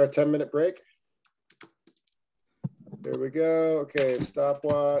 We'll take our 10-minute break. There we go. Okay,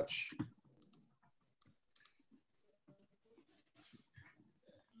 stopwatch.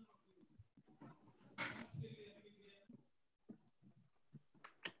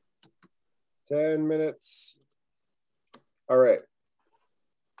 Ten minutes. All right.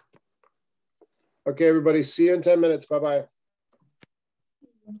 Okay, everybody, see you in 10 minutes. Bye-bye.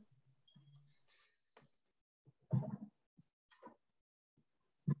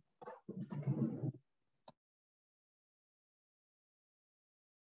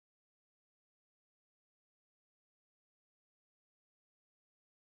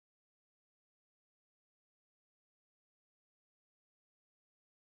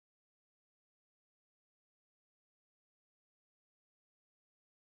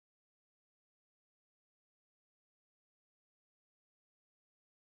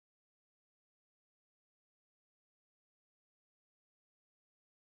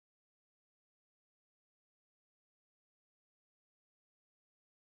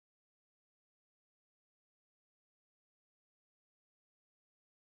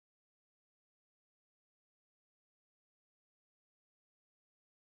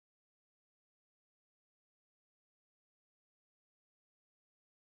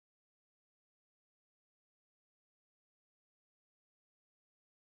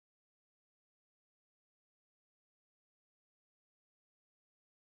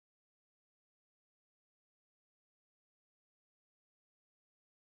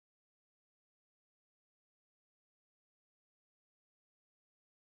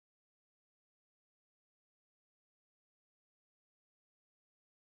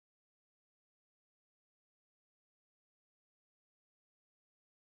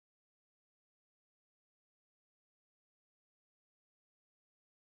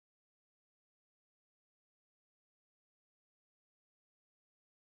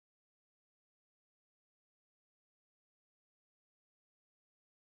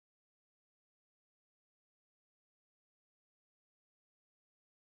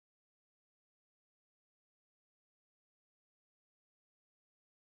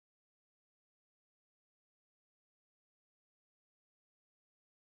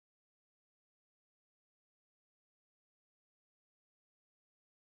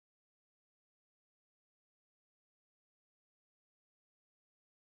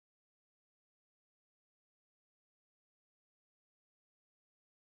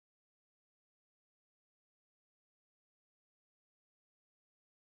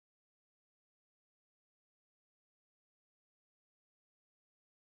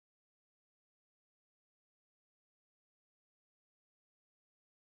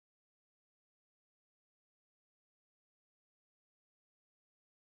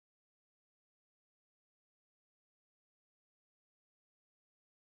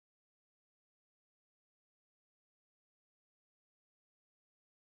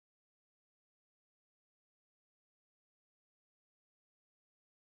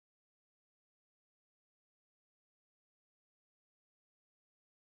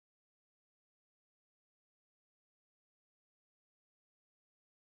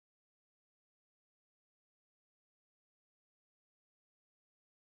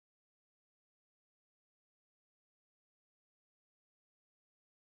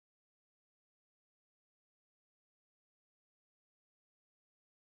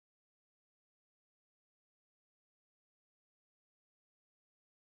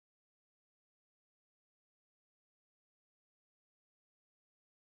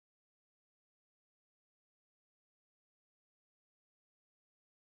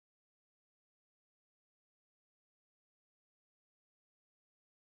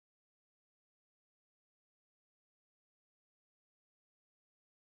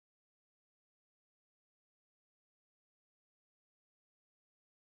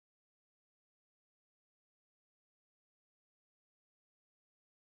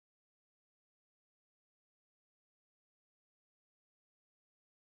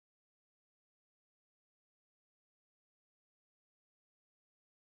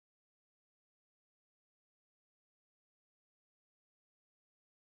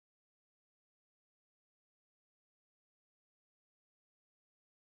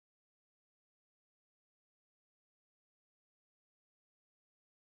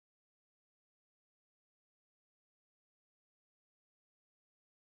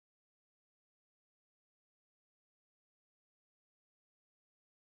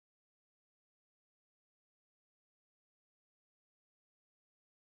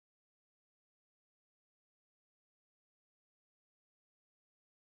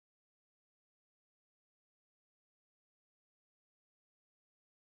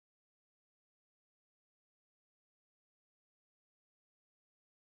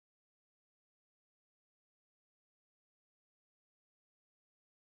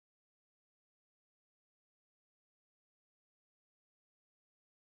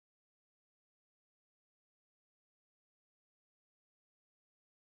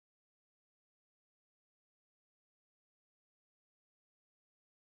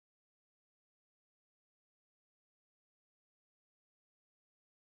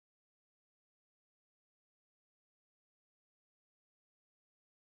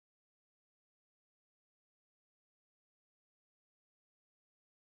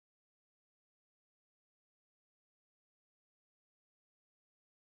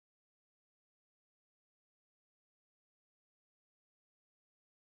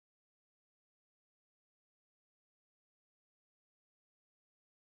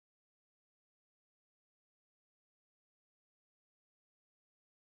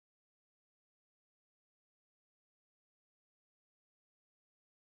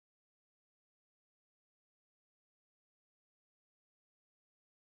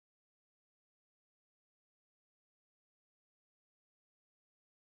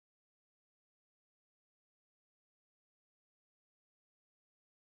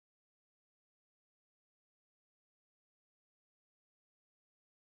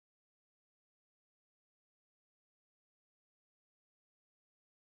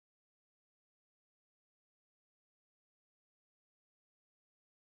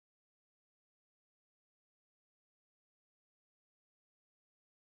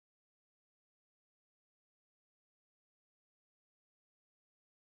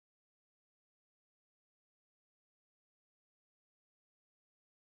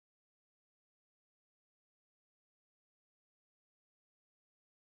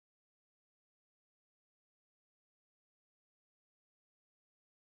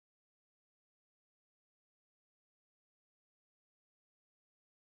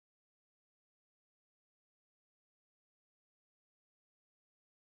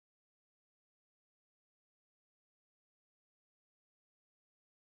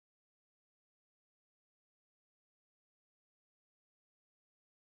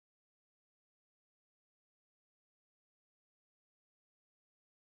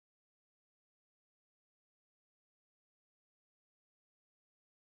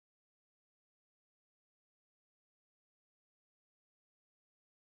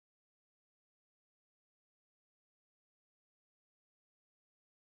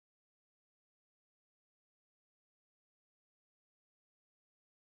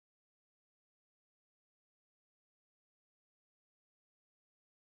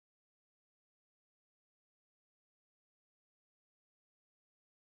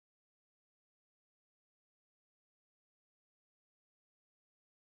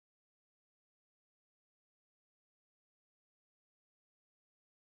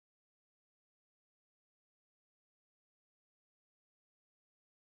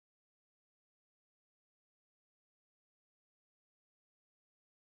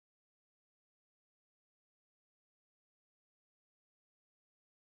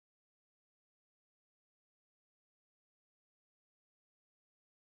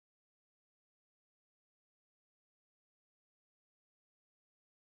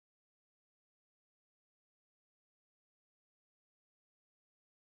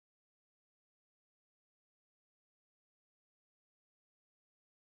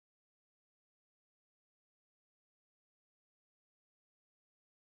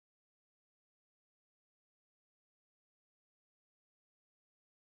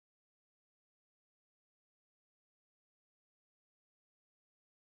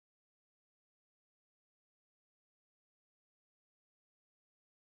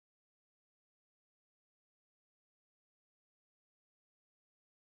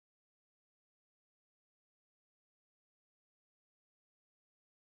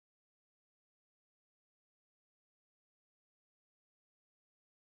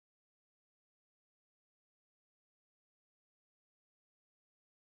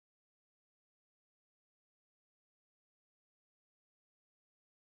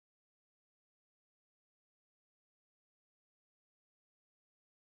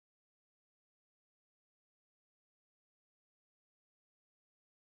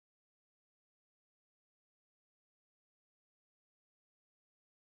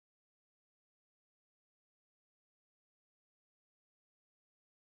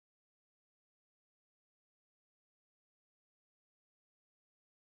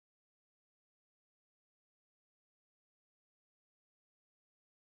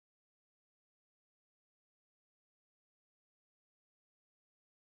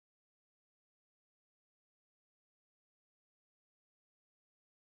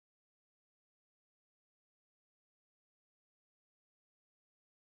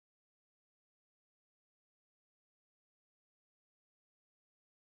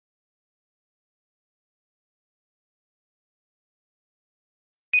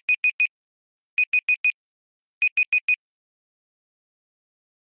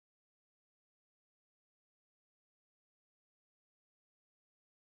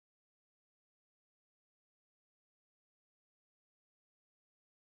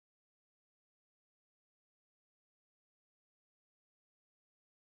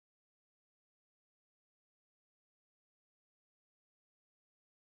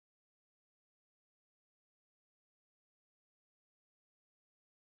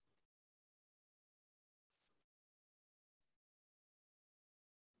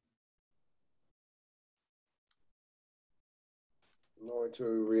 I'm going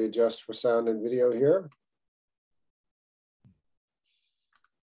to readjust for sound and video here.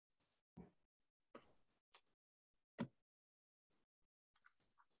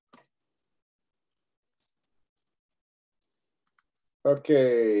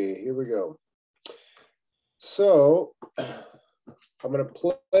 Okay, here we go. So I'm going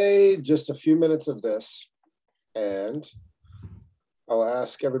to play just a few minutes of this, and I'll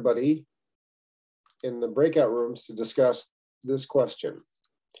ask everybody in the breakout rooms to discuss this question.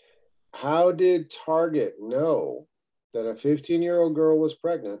 How did Target know that a 15-year-old girl was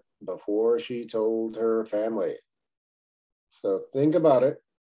pregnant before she told her family? So think about it.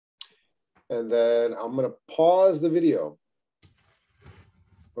 And then I'm going to pause the video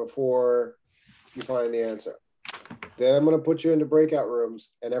before you find the answer. Then I'm going to put you into breakout rooms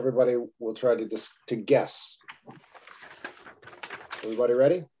and everybody will try to guess. Everybody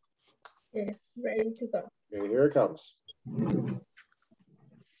ready? Yes, ready to go. Okay, here it comes.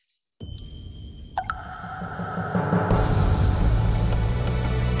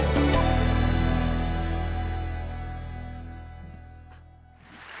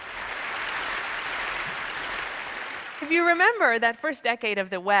 If you remember that first decade of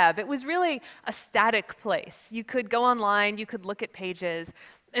the web, it was really a static place. You could go online, you could look at pages,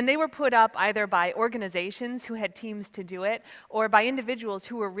 and they were put up either by organizations who had teams to do it, or by individuals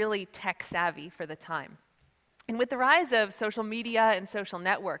who were really tech savvy for the time. And with the rise of social media and social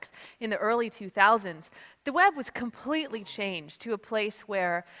networks in the early 2000s, the web was completely changed to a place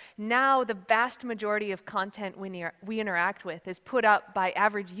where now the vast majority of content we interact with is put up by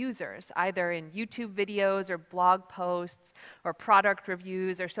average users, either in YouTube videos or blog posts or product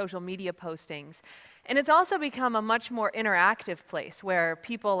reviews or social media postings. And it's also become a much more interactive place where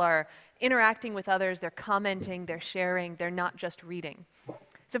people are interacting with others, they're commenting, they're sharing, they're not just reading.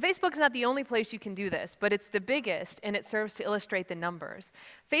 So Facebook's not the only place you can do this, but it's the biggest, and it serves to illustrate the numbers.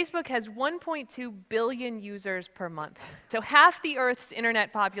 Facebook has 1.2 billion users per month. So half the Earth's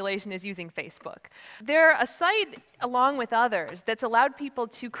internet population is using Facebook. They're a site, along with others, that's allowed people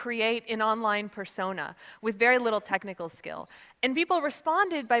to create an online persona with very little technical skill. And people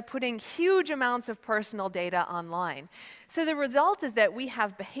responded by putting huge amounts of personal data online. So the result is that we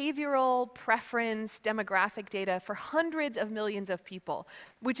have behavioral, preference, demographic data for hundreds of millions of people,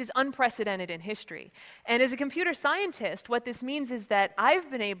 which is unprecedented in history. And as a computer scientist, what this means is that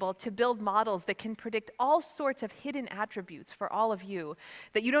I've been able to build models that can predict all sorts of hidden attributes for all of you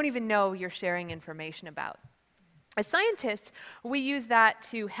that you don't even know you're sharing information about. As scientists, we use that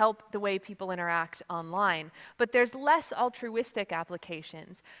to help the way people interact online, but there's less altruistic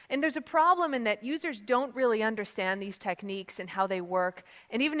applications. And there's a problem in that users don't really understand these techniques and how they work,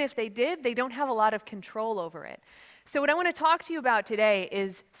 and even if they did, they don't have a lot of control over it. So what I want to talk to you about today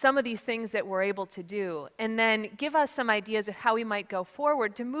is some of these things that we're able to do, and then give us some ideas of how we might go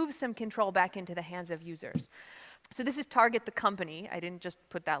forward to move some control back into the hands of users. So this is Target the company. I didn't just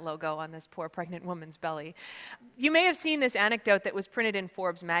put that logo on this poor pregnant woman's belly. You may have seen this anecdote that was printed in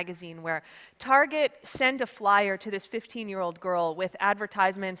Forbes magazine where Target sent a flyer to this 15-year-old girl with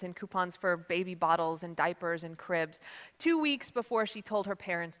advertisements and coupons for baby bottles and diapers and cribs 2 weeks before she told her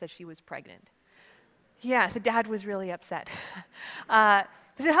parents that she was pregnant. Yeah, the dad was really upset.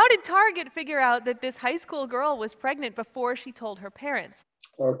 So how did Target figure out that this high school girl was pregnant before she told her parents?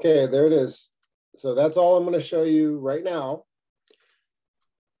 Okay, there it is. So that's all I'm going to show you right now.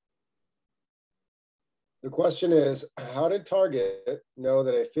 The question is, how did Target know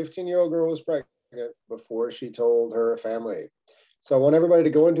that a 15-year-old girl was pregnant before she told her family? So I want everybody to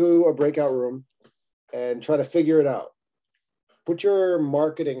go into a breakout room and try to figure it out. Put your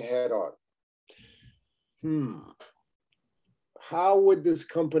marketing hat on. How would this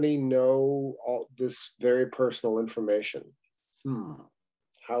company know all this very personal information?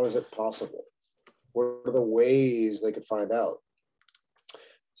 How is it possible? What are the ways they could find out?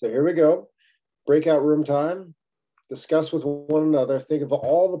 So here we go. Breakout room time. Discuss with one another. Think of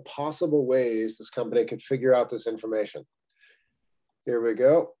all the possible ways this company could figure out this information. Here we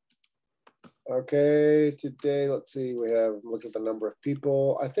go. Okay, today, let's see, we have, look at the number of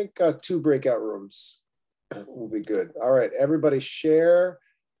people. I think 2 breakout rooms will be good. All right, everybody share.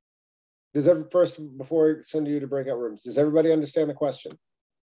 First, before I send you to breakout rooms, does everybody understand the question?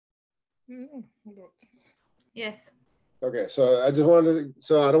 Yes. Okay, so I just wanted to,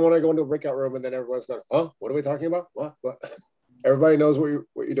 so I don't want to go into a breakout room and then everyone's going, huh? What are we talking about? What? Everybody knows what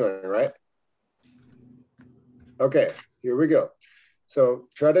you're doing, right? Okay, here we go. So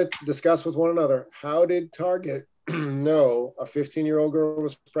try to discuss with one another. How did Target know a 15-year-old girl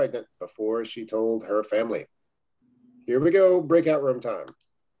was pregnant before she told her family? Here we go, breakout room time.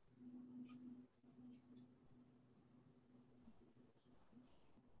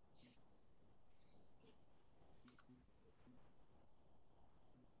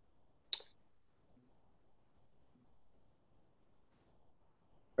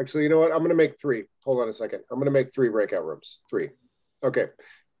 Actually, you know what? I'm going to make 3. Hold on a second. I'm going to make 3 breakout rooms. 3. Okay.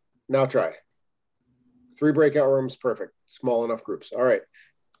 Now try. 3 breakout rooms. Perfect. Small enough groups. All right.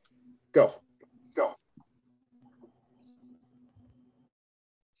 Go. Go.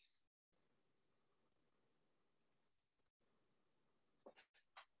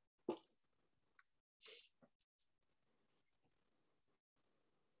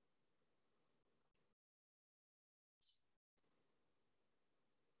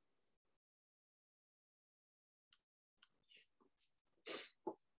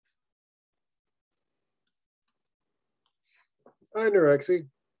 Hi, Norexi.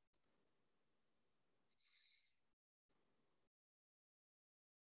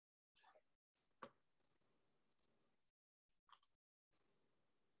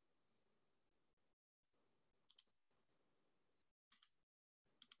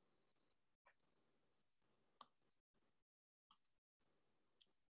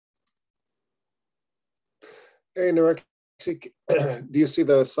 Hey, Norexi, do you see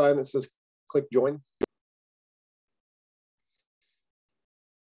the sign that says click join?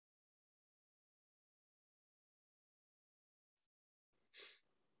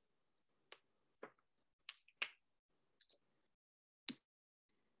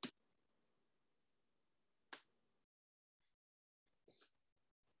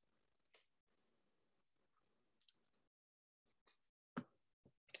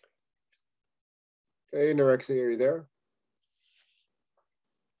 Hey, Norexi, are you there?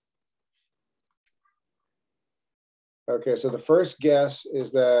 Okay, so the first guess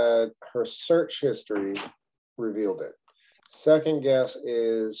is that her search history revealed it. Second guess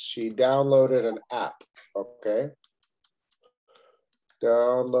is she downloaded an app, okay?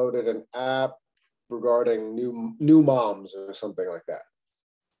 Downloaded an app regarding new moms or something like that.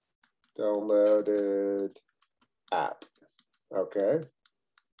 Downloaded app, okay?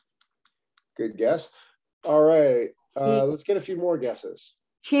 Good guess. All right, let's get a few more guesses.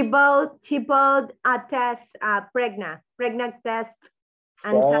 She bought a test, pregnant test.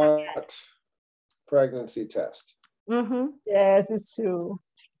 And Bought pregnancy test. Mm-hmm. Yes, it's true.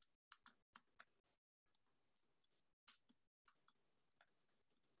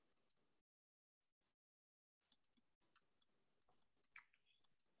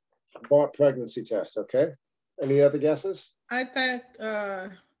 Bought pregnancy test, okay. Any other guesses? I think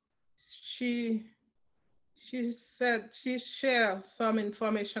she said she shared some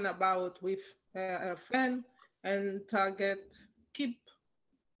information about with a friend and target keep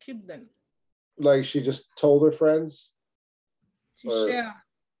them. Like she just told her friends? She shared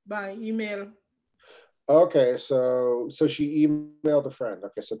by email. Okay, so she emailed a friend.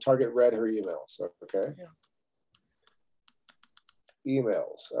 Okay, so Target read her emails. Okay. Yeah.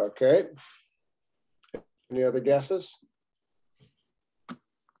 Emails. Okay. Any other guesses?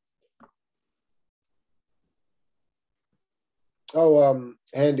 Oh,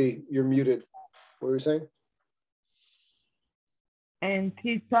 Handy, you're muted. What were you saying? And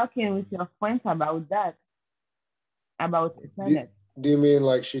keep talking with your friends about that, about internet. Do you mean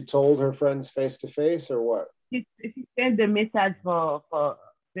like she told her friends face to face or what? She sent the message for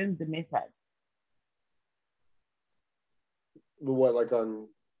send the message. What, like on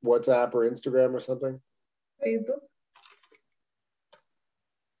WhatsApp or Instagram or something? Facebook.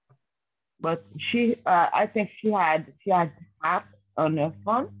 But she, I think she had app on her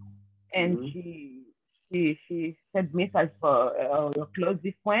phone, and she sent message for your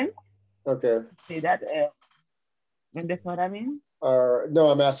closest friends. Okay. Say that. And that's what I mean. No,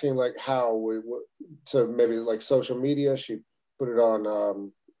 I'm asking like how. So maybe like social media. She put it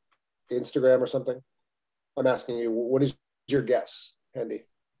on Instagram or something. I'm asking you, what is your guess, Handy?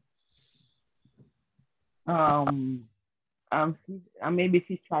 Maybe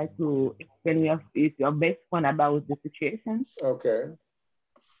she tried to explain your best friend about the situation. Okay.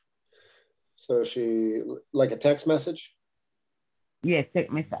 So she, like a text message? Yes,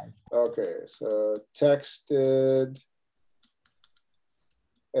 text message. Okay, so texted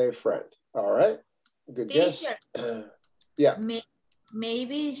a friend. All right, good guess. Yeah.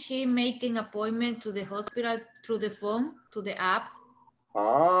 Maybe she making appointment to the hospital through the phone, to the app.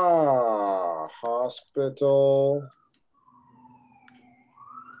 Ah, hospital.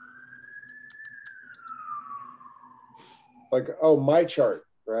 Like, oh, my chart,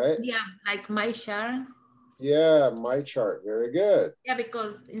 right? Yeah, like my chart. Yeah, my chart. Very good. Yeah,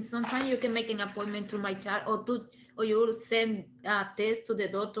 because sometimes you can make an appointment through my chart, or you send a test to the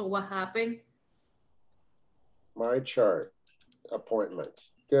doctor what happened. My chart appointment.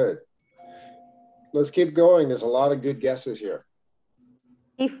 Good. Let's keep going. There's a lot of good guesses here.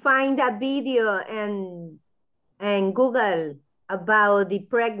 He find a video and Google about the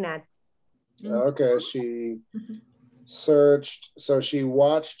pregnant. Okay, she searched, so she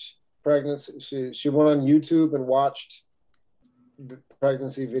watched pregnancy, she went on YouTube and watched the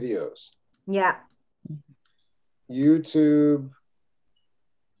pregnancy videos. Yeah. YouTube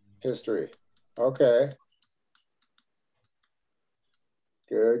history. Okay.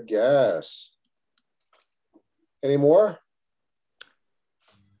 Good guess. Any more?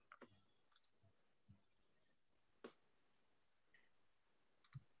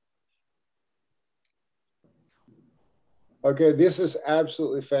 Okay, this is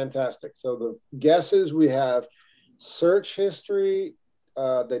absolutely fantastic. So the guesses we have: search history,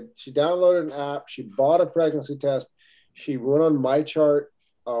 that she downloaded an app, she bought a pregnancy test, she went on MyChart,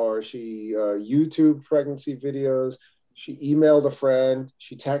 or she YouTube pregnancy videos, she emailed a friend,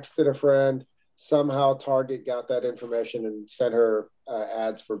 she texted a friend, somehow Target got that information and sent her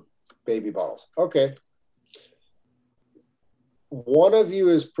ads for baby bottles. Okay. One of you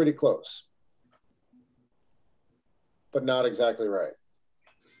is pretty close, but not exactly right.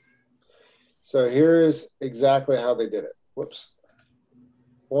 So here is exactly how they did it. Whoops.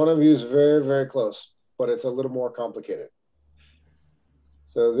 One of you is very, very close, but it's a little more complicated.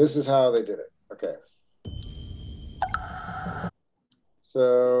 So this is how they did it. Okay.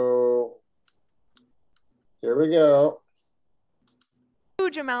 So here we go.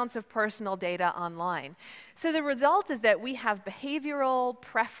 Huge amounts of personal data online. So the result is that we have behavioral,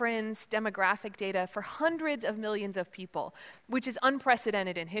 preference, demographic data for hundreds of millions of people, which is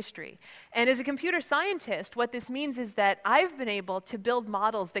unprecedented in history. And as a computer scientist, what this means is that I've been able to build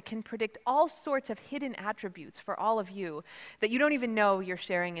models that can predict all sorts of hidden attributes for all of you that you don't even know you're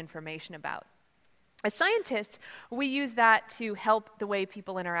sharing information about. As scientists, we use that to help the way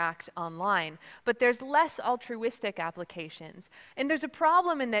people interact online, but there's less altruistic applications. And there's a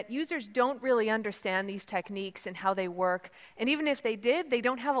problem in that users don't really understand these techniques and how they work, and even if they did, they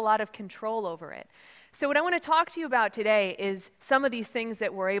don't have a lot of control over it. So what I want to talk to you about today is some of these things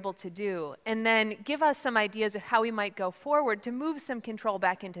that we're able to do, and then give us some ideas of how we might go forward to move some control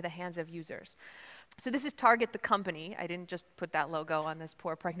back into the hands of users. So this is Target, the company. I didn't just put that logo on this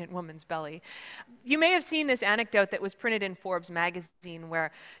poor pregnant woman's belly. You may have seen this anecdote that was printed in Forbes magazine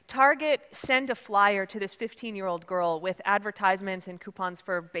where Target sent a flyer to this 15-year-old girl with advertisements and coupons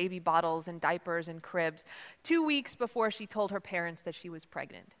for baby bottles and diapers and cribs 2 weeks before she told her parents that she was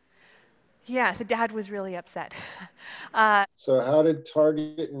pregnant. Yeah, the dad was really upset. So how did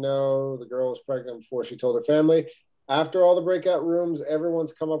Target know the girl was pregnant before she told her family? After all the breakout rooms,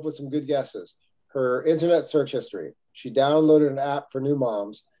 everyone's come up with some good guesses. Her internet search history. She downloaded an app for new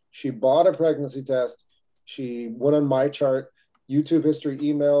moms. She bought a pregnancy test. She went on MyChart, YouTube history,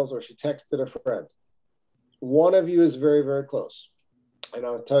 emails, or she texted a friend. One of you is very, very close. And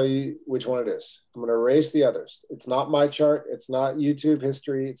I'll tell you which one it is. I'm going to erase the others. It's not MyChart. It's not YouTube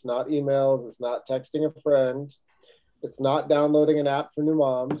history. It's not emails. It's not texting a friend. It's not downloading an app for new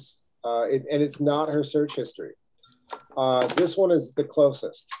moms. And it's not her search history. This one is the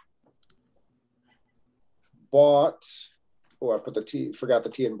closest. Bought, oh, I put the T, forgot the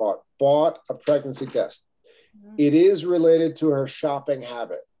T in bought a pregnancy test. It is related to her shopping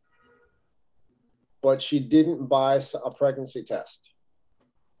habit, but she didn't buy a pregnancy test.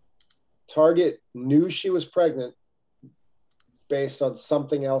 Target knew she was pregnant based on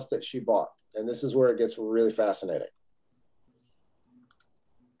something else that she bought. And this is where it gets really fascinating.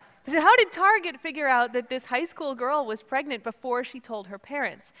 So how did Target figure out that this high school girl was pregnant before she told her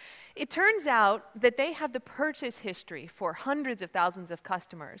parents? It turns out that they have the purchase history for hundreds of thousands of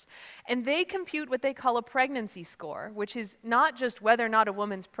customers, and they compute what they call a pregnancy score, which is not just whether or not a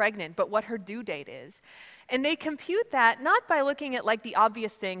woman's pregnant, but what her due date is. And they compute that not by looking at like the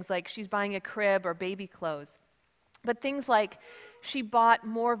obvious things like she's buying a crib or baby clothes, but things like she bought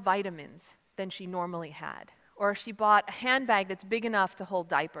more vitamins than she normally had, or she bought a handbag that's big enough to hold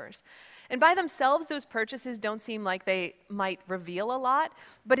diapers. And by themselves, those purchases don't seem like they might reveal a lot,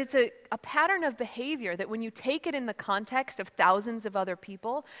 but it's a pattern of behavior that when you take it in the context of thousands of other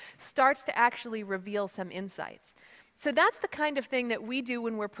people, starts to actually reveal some insights. So that's the kind of thing that we do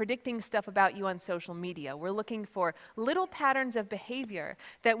when we're predicting stuff about you on social media. We're looking for little patterns of behavior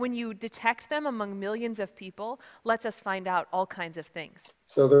that when you detect them among millions of people, lets us find out all kinds of things.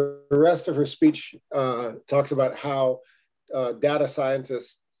 So the rest of her speech talks about how data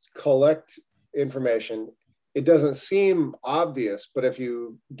scientists collect information. It doesn't seem obvious, but if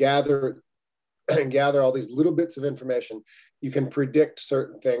you gather all these little bits of information, you can predict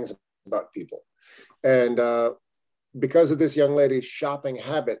certain things about people. And because of this young lady's shopping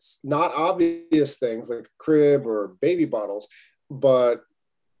habits, not obvious things like a crib or baby bottles, but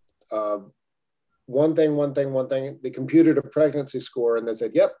one thing, the computed a pregnancy score and they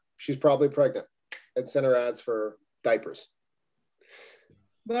said, yep, she's probably pregnant, and sent her ads for diapers.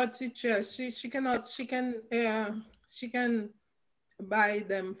 But teacher, she can buy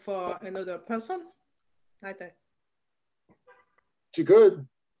them for another person, I think. She could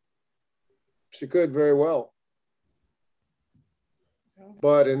very well.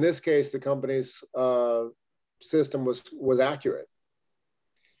 But in this case, the company's system was accurate.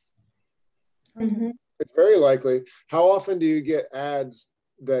 Mm-hmm. It's very likely. How often do you get ads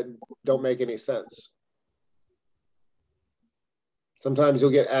that don't make any sense? Sometimes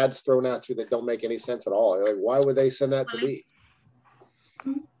you'll get ads thrown at you that don't make any sense at all. You're like, why would they send that to me?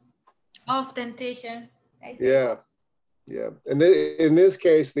 Often, teacher. Yeah. In this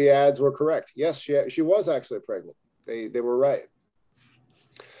case, the ads were correct. Yes, she was actually pregnant. They were right.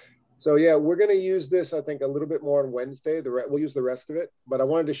 So yeah, we're going to use this, I think, a little bit more on Wednesday. We'll use the rest of it, but I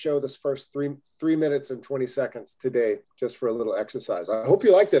wanted to show this first 3 minutes and 20 seconds today, just for a little exercise. I hope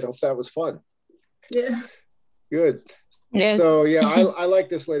you liked it. I hope that was fun. Yeah. Good. Yes. So yeah, I like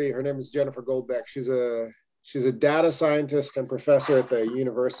this lady. Her name is Jennifer Goldbeck. She's a data scientist and professor at the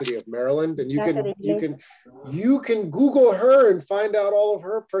University of Maryland, and you can Google her and find out all of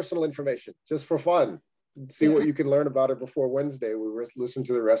her personal information just for fun. See what you can learn about her before Wednesday. We listen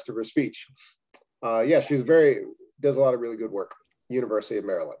to the rest of her speech. Yeah, does a lot of really good work. University of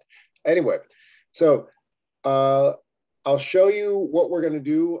Maryland. Anyway, so I'll show you what we're going to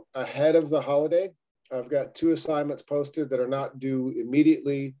do ahead of the holiday. I've got 2 assignments posted that are not due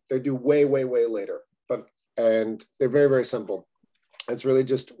immediately. They're due way, way, way later, and they're very, very simple. It's really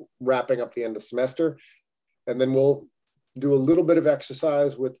just wrapping up the end of semester, and then we'll do a little bit of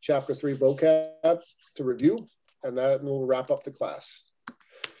exercise with chapter 3 vocab to review, and then we'll wrap up the class.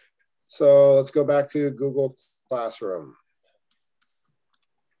 So let's go back to Google Classroom.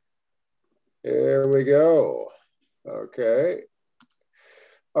 Here we go. Okay.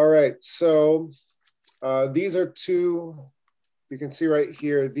 All right, so these are 2, you can see right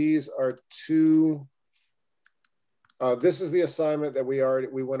here, these are 2, this is the assignment that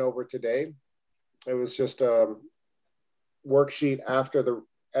we went over today. It was just a worksheet after the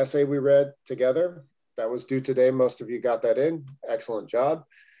essay we read together. That was due today. Most of you got that in. Excellent job.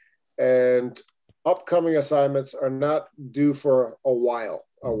 And upcoming assignments are not due for a while.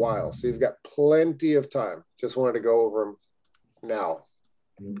 So you've got plenty of time. Just wanted to go over them now.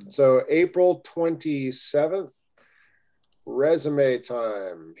 So April 27th, resume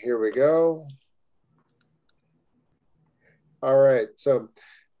time. Here we go. All right, so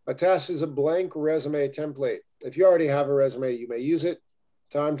attached is a blank resume template. If you already have a resume, you may use it.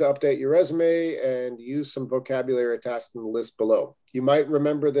 Time to update your resume and use some vocabulary attached in the list below. You might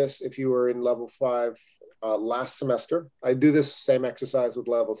remember this if you were in level 5 last semester. I do this same exercise with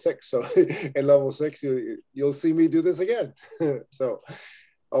level 6. So in level 6, you'll see me do this again. So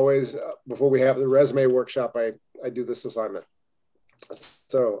always, before we have the resume workshop, I do this assignment.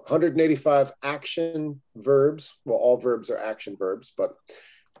 So 185 action verbs. Well, all verbs are action verbs, but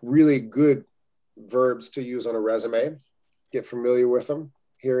really good verbs to use on a resume. Get familiar with them.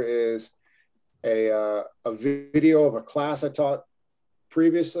 Here is a video of a class I taught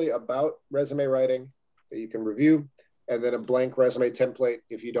previously about resume writing that you can review, and then a blank resume template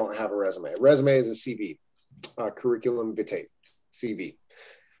if you don't have a resume. A resume is a CV, curriculum vitae, CV.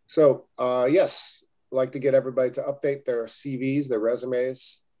 So yes, I'd like to get everybody to update their CVs, their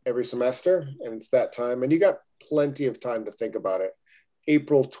resumes every semester, and it's that time. And you got plenty of time to think about it.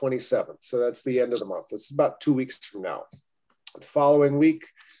 April 27th, so that's the end of the month. It's about 2 weeks from now. The following week,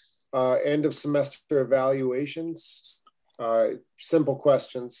 end of semester evaluations, simple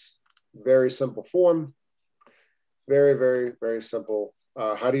questions, very simple form, very, very, very simple.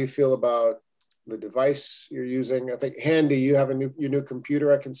 How do you feel about the device you're using? I think, Handy, you have your new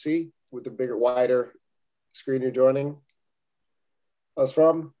computer I can see with the bigger, wider screen you're joining us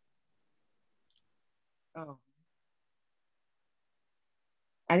from. Oh.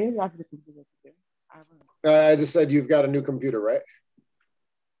 I didn't have the computer today. I just said you've got a new computer, right?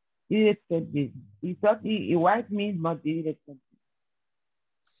 He said this. He thought he wiped me, but he didn't.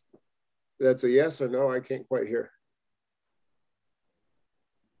 That's a yes or no? I can't quite hear.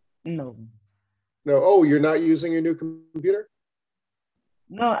 No. No. Oh, you're not using your new computer?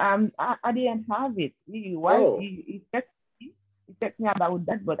 No, I didn't have it. He texted me about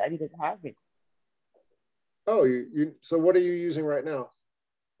that, but I didn't have it. Oh, so what are you using right now?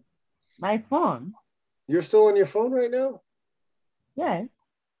 My phone. You're still on your phone right now? Yes.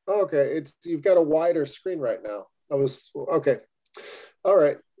 Oh, okay, you've got a wider screen right now. Okay. All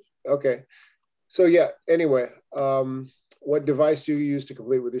right. Okay. So yeah, anyway, what device do you use to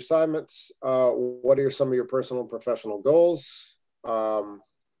complete with your assignments? What are some of your personal and professional goals? Do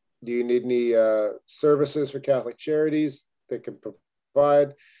you need any services for Catholic Charities that can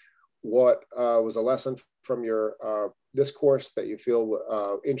provide? What was a lesson from your this course that you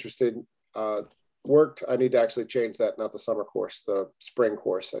feel interested worked? I need to actually change that, not the summer course, the spring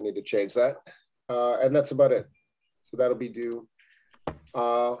course. I need to change that. And that's about it. So that'll be due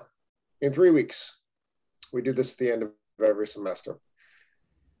in 3 weeks. We do this at the end of every semester.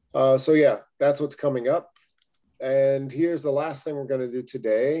 So yeah, that's what's coming up. And here's the last thing we're going to do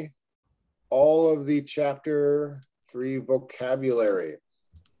today. All of the chapter 3 vocabulary.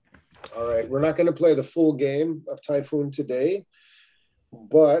 All right, we're not going to play the full game of Typhoon today,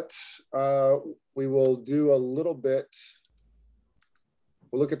 but we will do a little bit.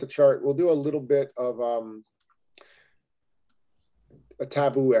 We'll look at the chart. We'll do a little bit of a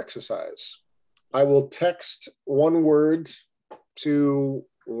taboo exercise. I will text one word to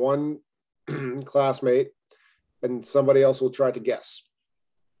one classmate, and somebody else will try to guess.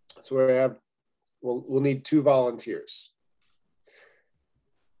 So we'll need 2 volunteers.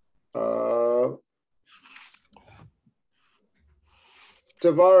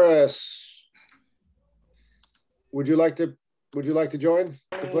 Tavares, would you like to join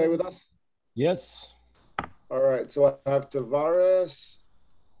to play with us? Yes. All right, so I have Tavares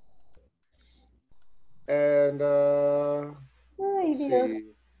and let's see.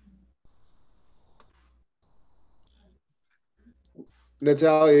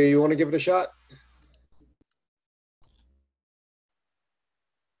 Natalia, you want to give it a shot?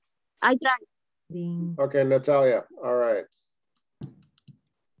 I try. Okay, Natalia. All right.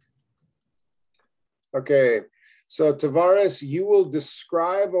 Okay, so Tavares, you will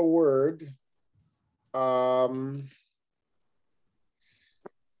describe a word.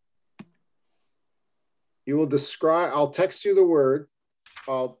 You will describe, I'll text you the word.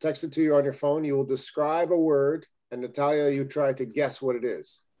 I'll text it to you on your phone. You will describe a word, and Natalia, you try to guess what it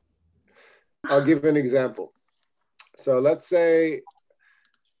is. I'll give an example. So let's say,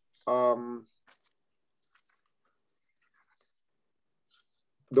 the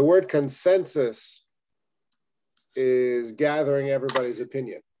word consensus is gathering everybody's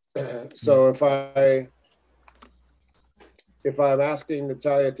opinion. So if I'm asking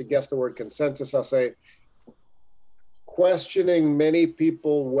Natalia to guess the word consensus, I'll say, questioning many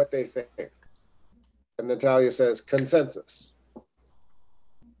people what they think. And Natalia says, consensus.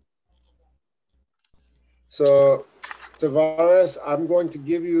 So Tavares, I'm going to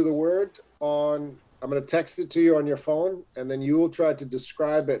give you the word I'm going to text it to you on your phone, and then you will try to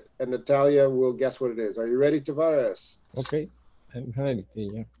describe it, and Natalia will guess what it is. Are you ready, Tavares? Okay, I'm ready.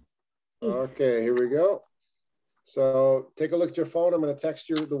 Yeah. Okay, here we go. So take a look at your phone. I'm going to text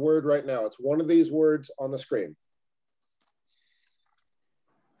you the word right now. It's one of these words on the screen.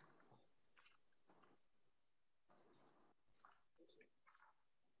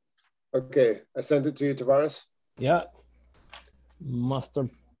 Okay, I sent it to you, Tavares. Yeah.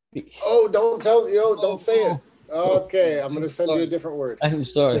 Masterpiece. Oh, don't say it. Okay, I'm going to send you a different word. I'm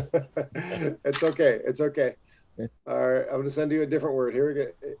sorry. It's okay. It's okay. All right, I'm going to send you a different word. Here we go.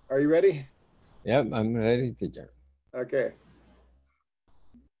 Are you ready? Yeah, I'm ready, teacher. Okay.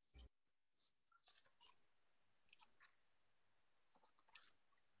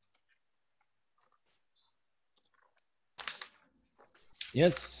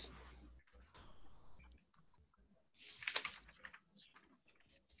 Yes.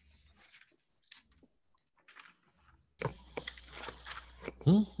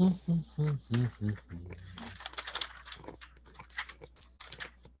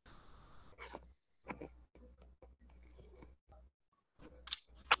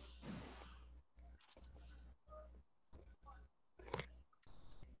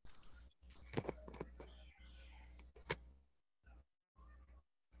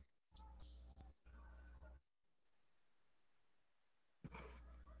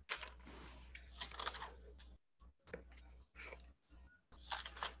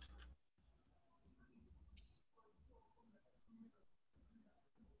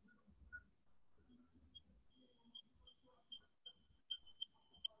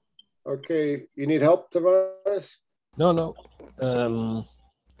 Okay, you need help, Tavares? No.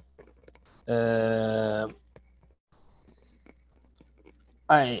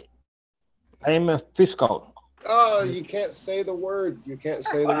 I am a fiscal. Oh, you can't say the word. You can't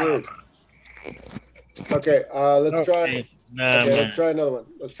say the word. Okay, let's try. Okay, let's try another one.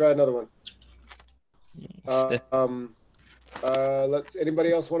 Let's try another one.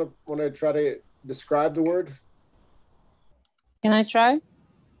 Anybody else want to try to describe the word? Can I try?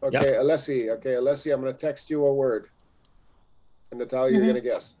 Okay, Alessi. Okay, Alessi, I'm going to text you a word. And Natalia, you're gonna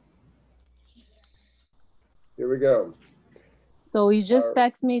guess. Here we go. So you just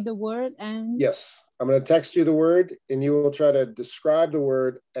text me the word and... Yes, I'm gonna text you the word and you will try to describe the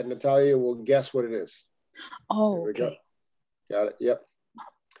word and Natalia will guess what it is. Oh, here we okay. Go. Got it, yep.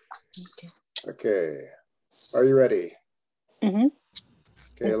 Okay, are you ready? Mm-hmm.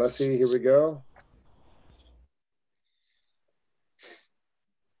 Okay, let's see, here we go.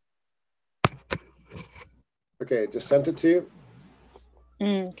 Okay, just sent it to you.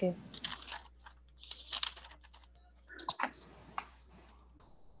 Okay.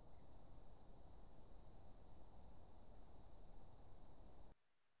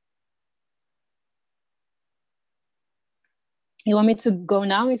 You want me to go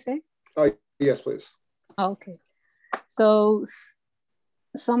now, you say? Oh, yes, please. Okay. So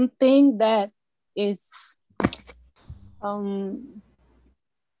something that is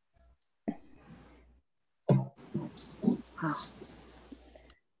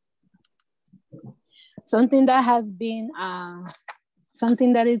something that has been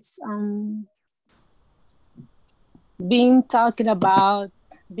something that it's being talked about,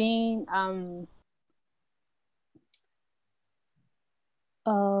 being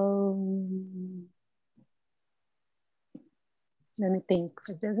let me think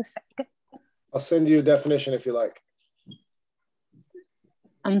for just a second. I'll send you a definition if you like.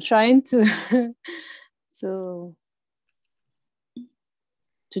 I'm trying to to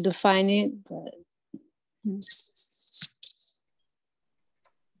define it, but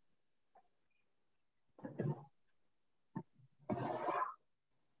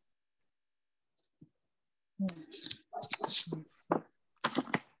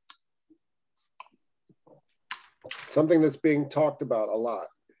Something that's being talked about a lot.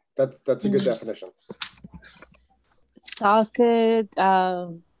 That's a good definition. It's talked,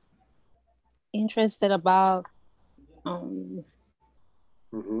 interested about.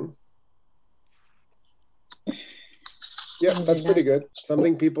 Yeah, that's pretty good.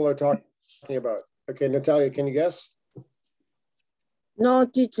 Something people are talking about. Okay, Natalia, can you guess? No,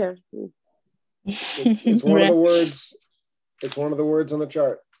 teacher. It's one of the words. It's one of the words on the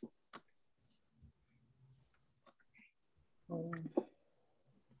chart.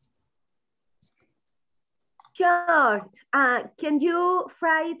 George, can you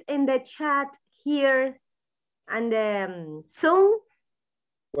write in the chat here and Zoom?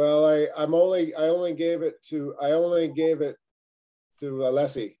 Well, I only gave it to Alessi,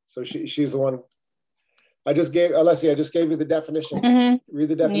 so she's the one. Alessi, I just gave you the definition. Read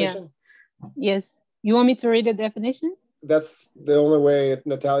the definition. Yeah. Yes. You want me to read the definition? That's the only way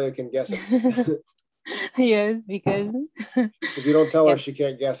Natalia can guess it. Yes, because if you don't tell her, she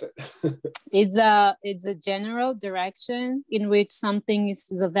can't guess it. it's a general direction in which something is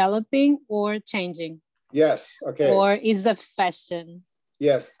developing or changing. Yes. Okay. Or is a fashion.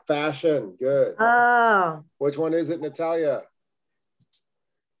 Yes, fashion. Good. Oh. Which one is it, Natalia?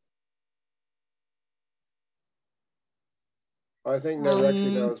 I think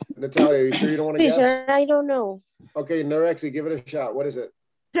Narexi knows. Natalia, are you sure you don't want to guess? I don't know. Okay, Narexi, give it a shot. What is it?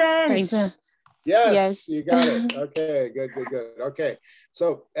 Trend. Yes, you got it. Okay, good. Okay,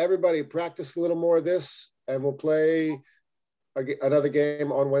 so everybody practice a little more of this and we'll play another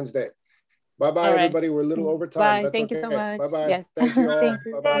game on Wednesday. Bye-bye, everybody. We're a little over time. Bye. Thank you so much. Bye-bye. Yes. Thank you all. Thank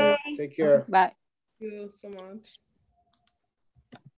you. Bye-bye. Take care. Bye. Thank you so much.